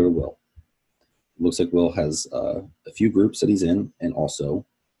we're going to go to Will. It looks like Will has a few groups that he's in, and also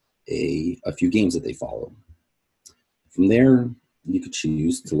a few games that they follow. From there, you could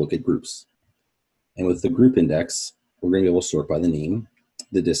choose to look at groups. And with the group index, we're going to be able to sort by the name,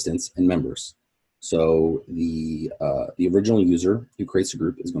 the distance, and members. So the original user who creates a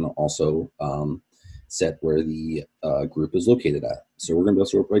group is going to also set where the group is located at. So we're going to be able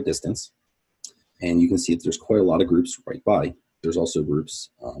to sort by distance. And you can see that there's quite a lot of groups right by. There's also groups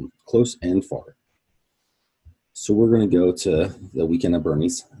close and far. So we're going to go to the Weekend at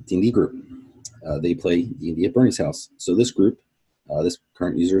Bernie's D&D group. They play D&D at Bernie's house. So this group, this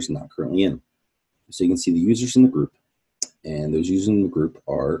current user is not currently in. So you can see the users in the group, and those users in the group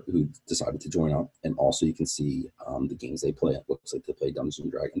are who decided to join up, and also you can see the games they play. It looks like they play Dungeons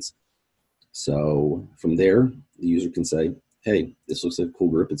and Dragons. So from there, the user can say, hey, this looks like a cool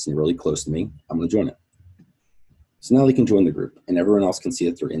group. It's really close to me. I'm going to join it. So now they can join the group, and everyone else can see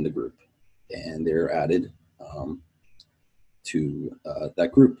that they're in the group, and they're added to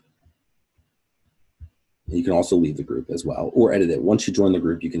that group. You can also leave the group as well, or edit it. Once you join the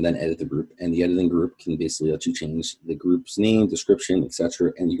group, you can then edit the group, and the editing group can basically let you change the group's name, description,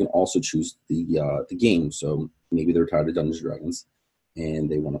 etc. And you can also choose the game. So maybe they're tired of Dungeons and Dragons, and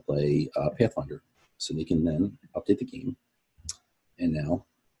they want to play Pathfinder. So they can then update the game, and now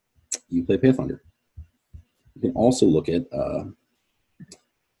you play Pathfinder. You can also look at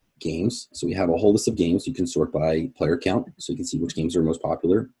games. So we have a whole list of games. You can sort by player count, so you can see which games are most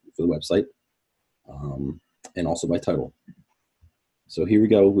popular for the website. And also by title. So here we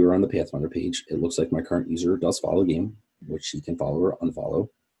go. We're on the Pathfinder page. It looks like my current user does follow a game, which he can follow or unfollow.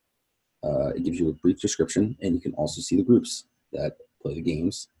 It gives you a brief description, and you can also see the groups that play the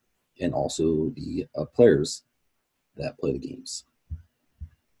games, and also the players that play the games.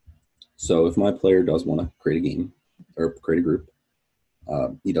 So if my player does want to create a game or create a group,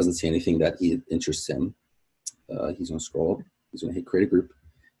 he doesn't see anything that interests him. He's going to scroll up. He's going to hit create a group.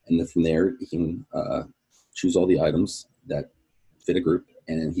 And then from there, he can choose all the items that fit a group,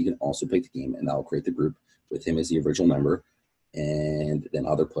 and then he can also pick the game, and that'll create the group with him as the original member, and then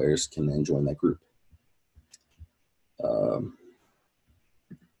other players can then join that group. Then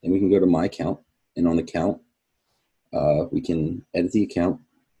we can go to my account, and on account, we can edit the account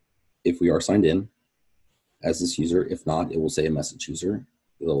if we are signed in as this user. If not, it will say a message user,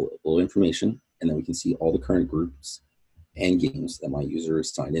 a little information, and then we can see all the current groups and games that my user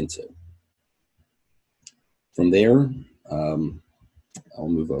is signed into. From there, I'll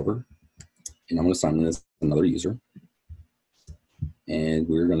move over, and I'm going to sign in as another user. And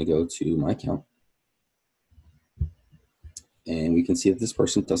we're going to go to my account. And we can see that this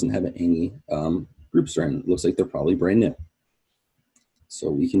person doesn't have any groups they're in. It looks like they're probably brand new. So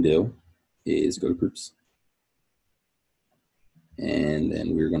what we can do is go to groups. And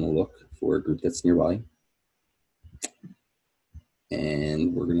then we're going to look for a group that's nearby.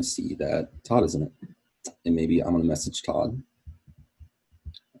 And we're going to see that Todd is in it. And maybe I'm going to message Todd.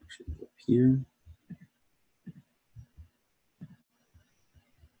 Actually, go up here.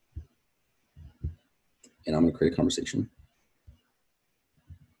 And I'm going to create a conversation.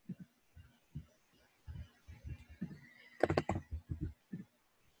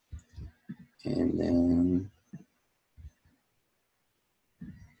 And then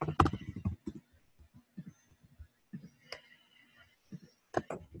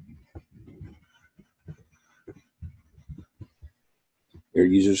your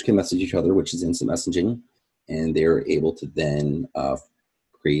users can message each other, which is instant messaging, and they're able to then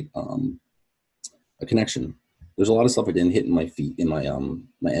create a connection. There's a lot of stuff I didn't hit in my feed in my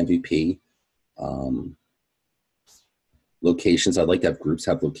my MVP locations. I'd like to have groups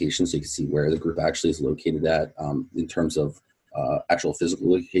have locations so you can see where the group actually is located at in terms of actual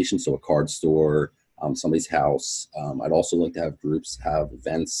physical location, so a card store, somebody's house. I'd also like to have groups have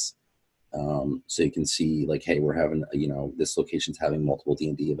events, so you can see like, hey, we're having, this location's having multiple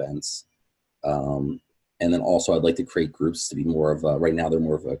D&D events. And then also I'd like to create groups to be more of a, right now they're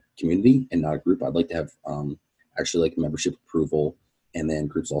more of a community and not a group. I'd like to have actually like membership approval, and then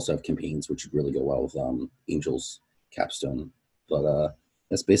groups also have campaigns, which would really go well with Angels, Capstone. But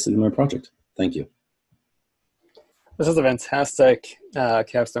that's basically my project. Thank you. This is a fantastic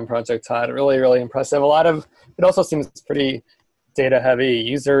Capstone project, Todd. Really, really impressive. It also seems pretty data heavy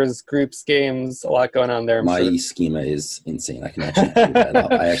users, groups, games, a lot going on there. I'm My sure. schema is insane. I can actually pull that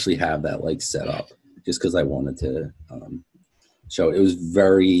up. I actually have that like set up just because I wanted to show. It was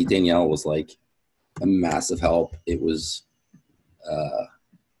Danielle was like a massive help. It was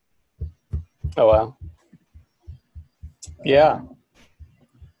Oh wow. Yeah.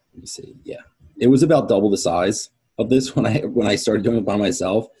 Let me see. Yeah, it was about double the size of this when I started doing it by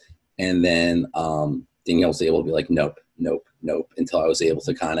myself, and then Danielle was able to be like, nope, until I was able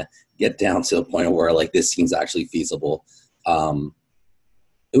to kind of get down to the point where like this seems actually feasible.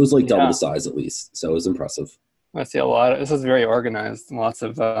 It was like double the size at least, so it was impressive. I see a lot. This is very organized. Lots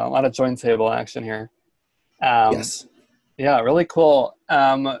of a lot of join table action here. Yes. Yeah, really cool.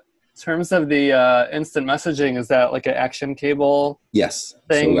 In terms of the instant messaging, is that like an action cable? Yes.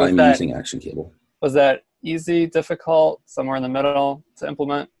 Thing? So I'm using action cable. Was that easy, difficult, somewhere in the middle to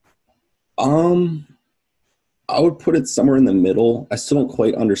implement? I would put it somewhere in the middle. I still don't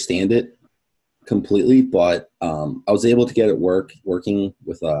quite understand it completely, but I was able to get it working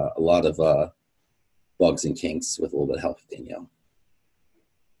with a lot of bugs and kinks with a little bit of help with Danielle.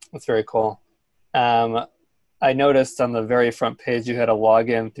 That's very cool. I noticed on the very front page you had a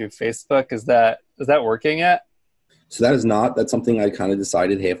login through Facebook. Is that working yet? So that's something I kind of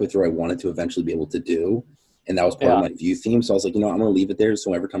decided halfway through I wanted to eventually be able to do. And that was part of my view theme. So I was like, I'm going to leave it there.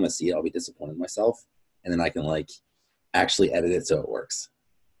 So every time I see it, I'll be disappointed in myself. And then I can like actually edit it so it works.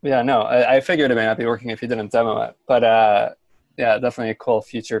 Yeah, no, I figured it may not be working if you didn't demo it. But yeah, definitely a cool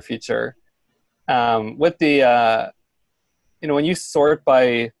future feature. With the, when you sort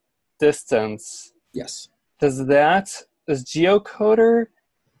by distance. Yes. Does geocoder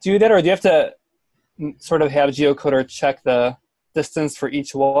do that, or do you have to sort of have geocoder check the distance for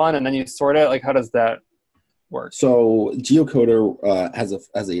each one and then you sort it? Like, how does that work? So geocoder has a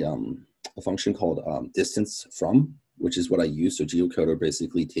function called distance from, which is what I use. So geocoder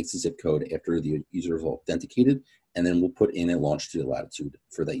basically takes the zip code after the user is authenticated, and then we'll put in a longitude and latitude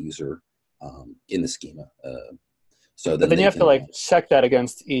for that user in the schema. So then you have to like check that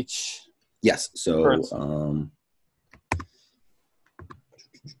against each. Yes. So I'm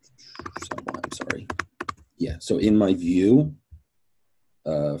sorry. Yeah. So in my view,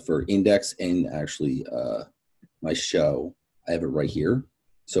 for index and actually my show, I have it right here.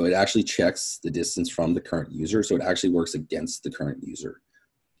 So it actually checks the distance from the current user. So it actually works against the current user.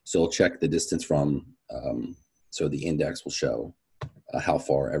 So it'll check the distance from, so the index will show how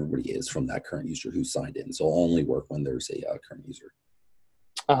far everybody is from that current user who signed in. So it'll only work when there's a current user.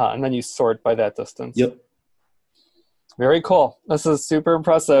 And then you sort by that distance. Yep. Very cool. This is super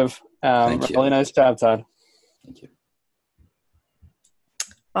impressive. Thank you. Really nice job, Todd. Thank you.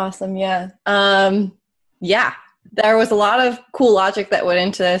 Awesome. Yeah. Yeah. There was a lot of cool logic that went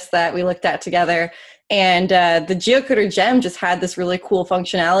into this that we looked at together. And the geocoder gem just had this really cool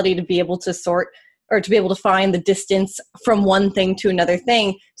functionality to be able to sort or to be able to find the distance from one thing to another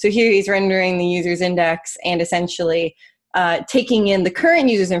thing. So here he's rendering the user's index and essentially taking in the current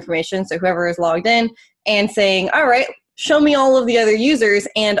user's information, so whoever is logged in, and saying, all right, show me all of the other users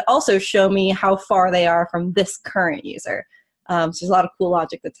and also show me how far they are from this current user. So there's a lot of cool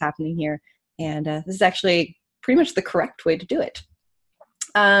logic that's happening here. And this is actually pretty much the correct way to do it.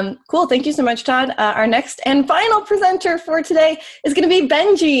 Cool. Thank you so much, Todd. Our next and final presenter for today is going to be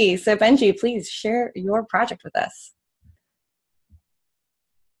Benji. So Benji, please share your project with us.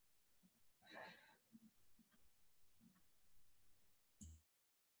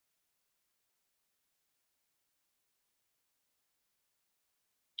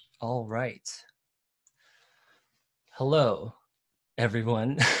 All right. Hello,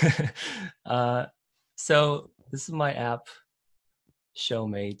 everyone. So this is my app,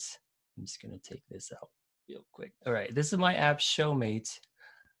 Showmate. I'm just going to take this out real quick. All right, this is my app, Showmate.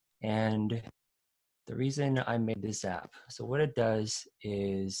 And the reason I made this app, so what it does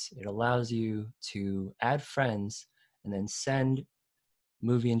is it allows you to add friends and then send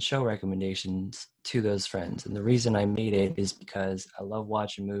movie and show recommendations to those friends. And the reason I made it is because I love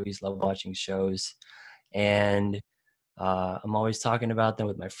watching movies, love watching shows, and I'm always talking about them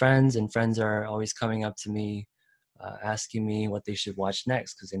with my friends, and friends are always coming up to me, asking me what they should watch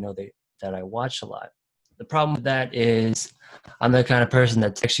next because they know that I watch a lot. The problem with that is I'm the kind of person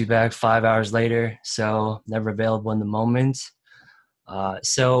that texts you back 5 hours later, so never available in the moment.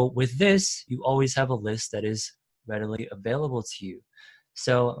 So with this, you always have a list that is readily available to you.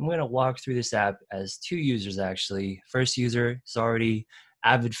 So I'm going to walk through this app as two users, actually. First user is already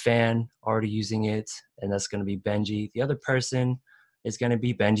avid fan, already using it, and that's going to be Benji. The other person is going to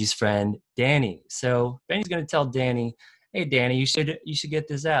be Benji's friend, Danny. So Benji's going to tell Danny, hey, Danny, you should get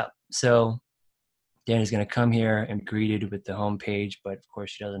this app. So Danny's going to come here and be greeted with the home page, but of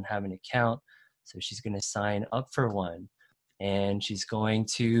course she doesn't have an account, so she's going to sign up for one. And she's going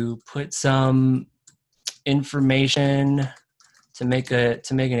to put some information to make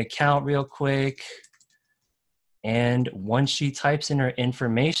an account real quick. And once she types in her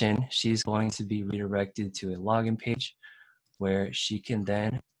information, she's going to be redirected to a login page where she can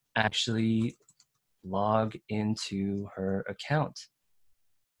then actually log into her account.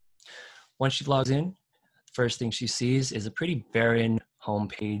 Once she logs in, first thing she sees is a pretty barren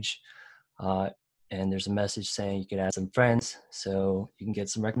homepage, and there's a message saying you can add some friends so you can get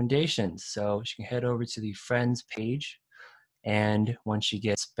some recommendations. So she can head over to the friends page, and once she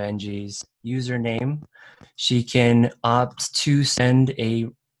gets Benji's username, she can opt to send a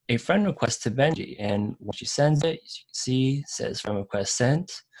friend request to Benji. And when she sends it, as you can see, it says friend request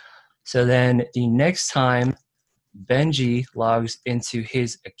sent. So then the next time Benji logs into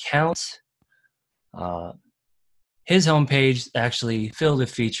his account, his homepage actually filled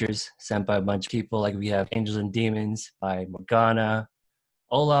with features sent by a bunch of people. Like we have Angels and Demons by Morgana,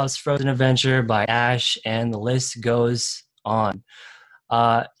 Olaf's Frozen Adventure by Ash, and the list goes on.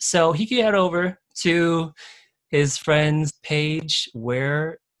 So he can head over to his friend's page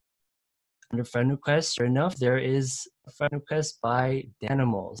where under friend request, sure enough, there is a friend request by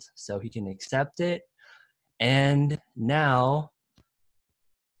Danimals. So he can accept it. And now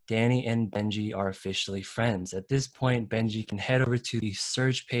Danny and Benji are officially friends. At this point, Benji can head over to the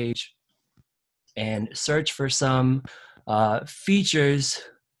search page and search for some features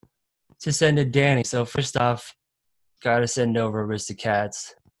to send to Danny. So first off, gotta send over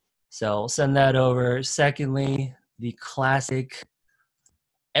Aristocats. So I'll send that over. Secondly, the classic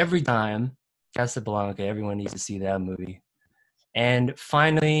every time Casablanca. Everyone needs to see that movie. And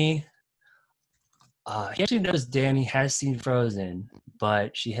finally, he actually knows Danny has seen Frozen,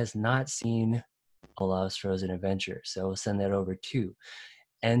 but she has not seen Olaf's Frozen Adventure. So we'll send that over too.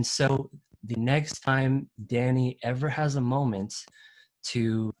 And so the next time Danny ever has a moment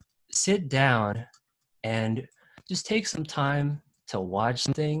to sit down and just take some time to watch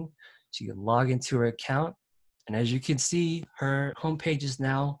something, she can log into her account. And as you can see, her homepage is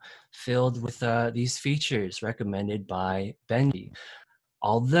now filled with these features recommended by Benji.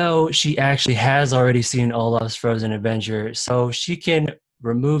 Although she actually has already seen Olaf's Frozen Adventure, so she can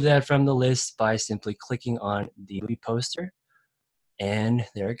remove that from the list by simply clicking on the movie poster. And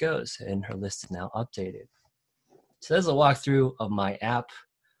there it goes, and her list is now updated. So that's a walkthrough of my app.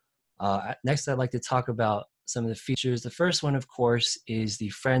 Next, I'd like to talk about some of the features. The first one, of course, is the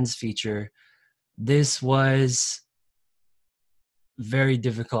Friends feature. This was very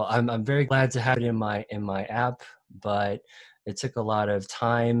difficult. I'm very glad to have it in my app, but it took a lot of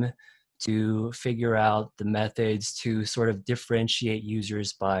time to figure out the methods to sort of differentiate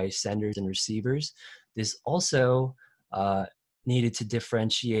users by senders and receivers. This also needed to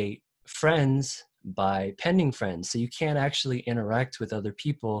differentiate friends by pending friends. So you can't actually interact with other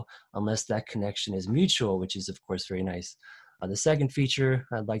people unless that connection is mutual, which is of course very nice. The second feature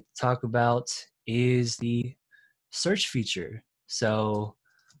I'd like to talk about is the search feature. So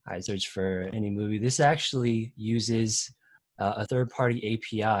I search for any movie. This actually uses a third-party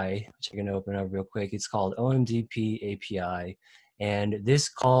API, which I'm going to open up real quick. It's called OMDP API, and this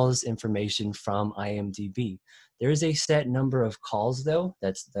calls information from IMDb. There is a set number of calls, though,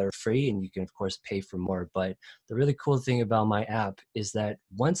 that are free, and you can, of course, pay for more. But the really cool thing about my app is that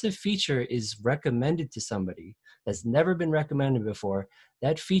once a feature is recommended to somebody that's never been recommended before,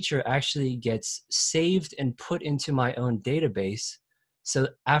 that feature actually gets saved and put into my own database. So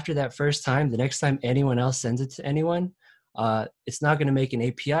after that first time, the next time anyone else sends it to anyone, it's not going to make an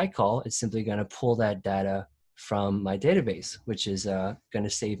API call. It's simply going to pull that data from my database, which is going to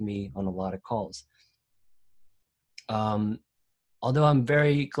save me on a lot of calls. Although I'm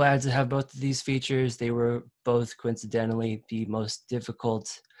very glad to have both of these features, they were both coincidentally the most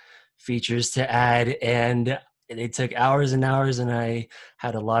difficult features to add, and it took hours and hours, and I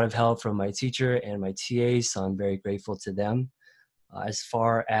had a lot of help from my teacher and my TAs, so I'm very grateful to them. As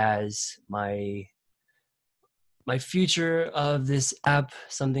far as my future of this app,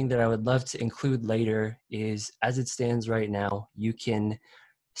 something that I would love to include later is, as it stands right now, you can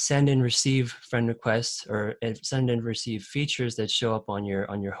send and receive friend requests or send and receive features that show up on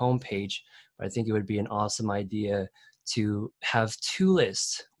your home page. But I think it would be an awesome idea to have two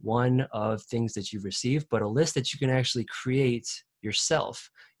lists, one of things that you've received, but a list that you can actually create yourself.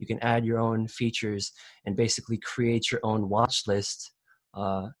 You can add your own features and basically create your own watch list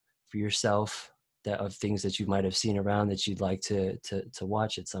for yourself of things that you might have seen around that you'd like to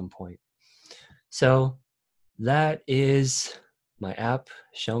watch at some point. So that is my app,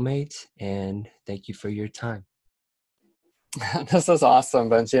 Showmate, and thank you for your time. This is awesome,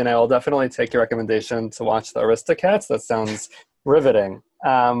 Benji, and I will definitely take your recommendation to watch the Aristocats. That sounds riveting.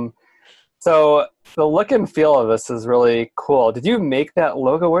 So the look and feel of this is really cool. Did you make that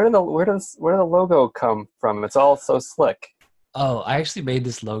logo? Where did the logo come from? It's all so slick. Oh, I actually made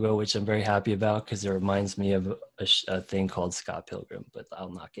this logo, which I'm very happy about because it reminds me of a thing called Scott Pilgrim, but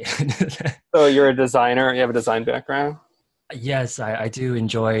I'll not get into that. So you're a designer. You have a design background? Yes, I do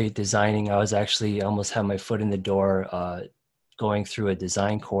enjoy designing. I was actually almost had my foot in the door going through a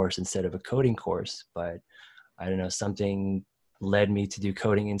design course instead of a coding course, but I don't know, something led me to do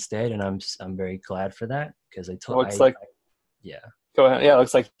coding instead, and I'm very glad for that because yeah. Go ahead. Yeah, it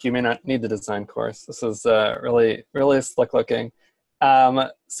looks like you may not need the design course. This is really, really slick looking.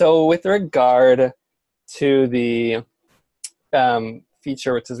 So with regard to the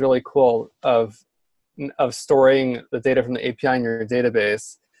feature, which is really cool, of storing the data from the API in your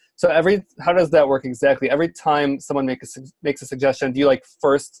database. So how does that work exactly? Every time someone makes a suggestion, do you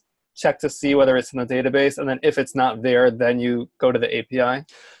first check to see whether it's in the database, and then if it's not there, then you go to the API?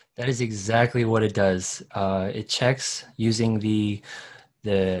 That is exactly what it does. It checks using the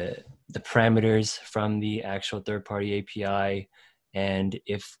parameters from the actual third-party API, and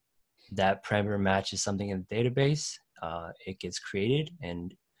if that parameter matches something in the database, it gets created,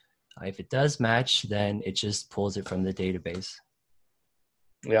 and if it does match, then it just pulls it from the database.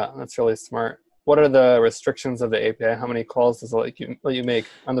 Yeah, that's really smart. What are the restrictions of the API? How many calls does it let you make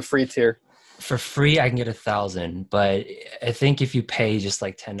on the free tier? For free, I can get 1,000, but I think if you pay just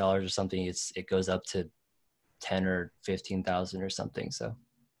like $10 or something, it goes up to 10 or 15,000 or something. So,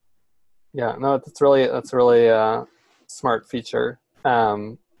 yeah, no, that's really smart feature,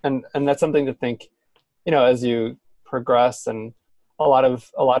 and that's something to think, as you progress, and a lot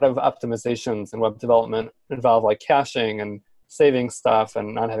of optimizations in web development involve caching and saving stuff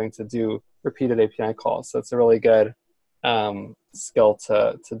and not having to do repeated API calls. So it's a really good skill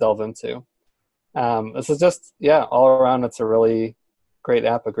to delve into. This is just, all around, it's a really great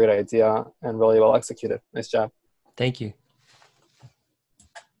app, a great idea, and really well executed. Nice job. Thank you.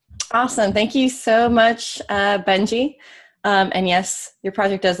 Awesome. Thank you so much, Benji. And yes, your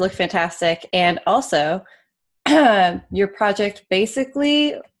project does look fantastic. And also, your project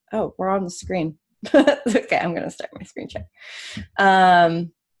basically, we're on the screen. Okay, I'm going to start my screen share.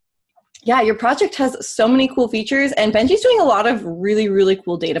 Your project has so many cool features, and Benji's doing a lot of really, really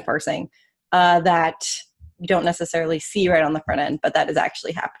cool data parsing that you don't necessarily see right on the front end, but that is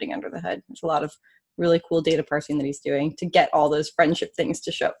actually happening under the hood. There's a lot of really cool data parsing that he's doing to get all those friendship things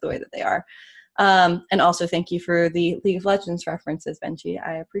to show up the way that they are. And also thank you for the League of Legends references, Benji.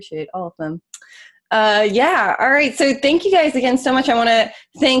 I appreciate all of them. All right. So thank you guys again so much. I want to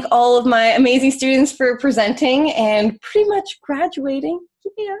thank all of my amazing students for presenting and pretty much graduating.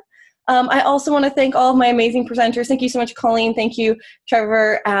 Yeah. I also want to thank all of my amazing presenters. Thank you so much, Colleen. Thank you,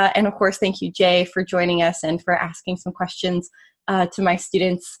 Trevor. And of course, thank you, Jay, for joining us and for asking some questions to my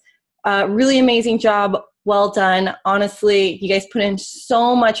students. Really amazing job. Well done. Honestly, you guys put in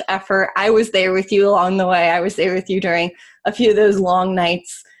so much effort. I was there with you along the way. I was there with you during a few of those long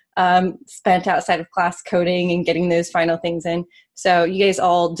nights spent outside of class coding and getting those final things in. So you guys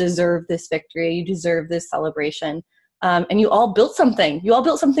all deserve this victory. You deserve this celebration. And you all built something. You all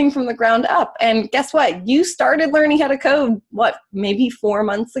built something from the ground up. And guess what? You started learning how to code, maybe 4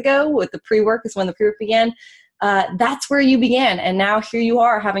 months ago with the pre-work is when the pre-work began. That's where you began. And now here you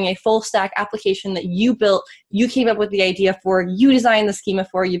are having a full stack application that you built, you came up with the idea for, you designed the schema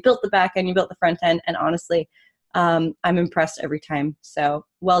for, you built the back end, you built the front end. And honestly, I'm impressed every time. So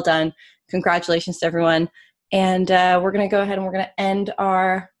well done. Congratulations to everyone. And we're going to go ahead and we're going to end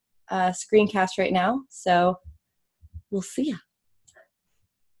our screencast right now. So we'll see ya.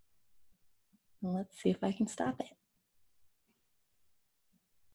 Let's see if I can stop it.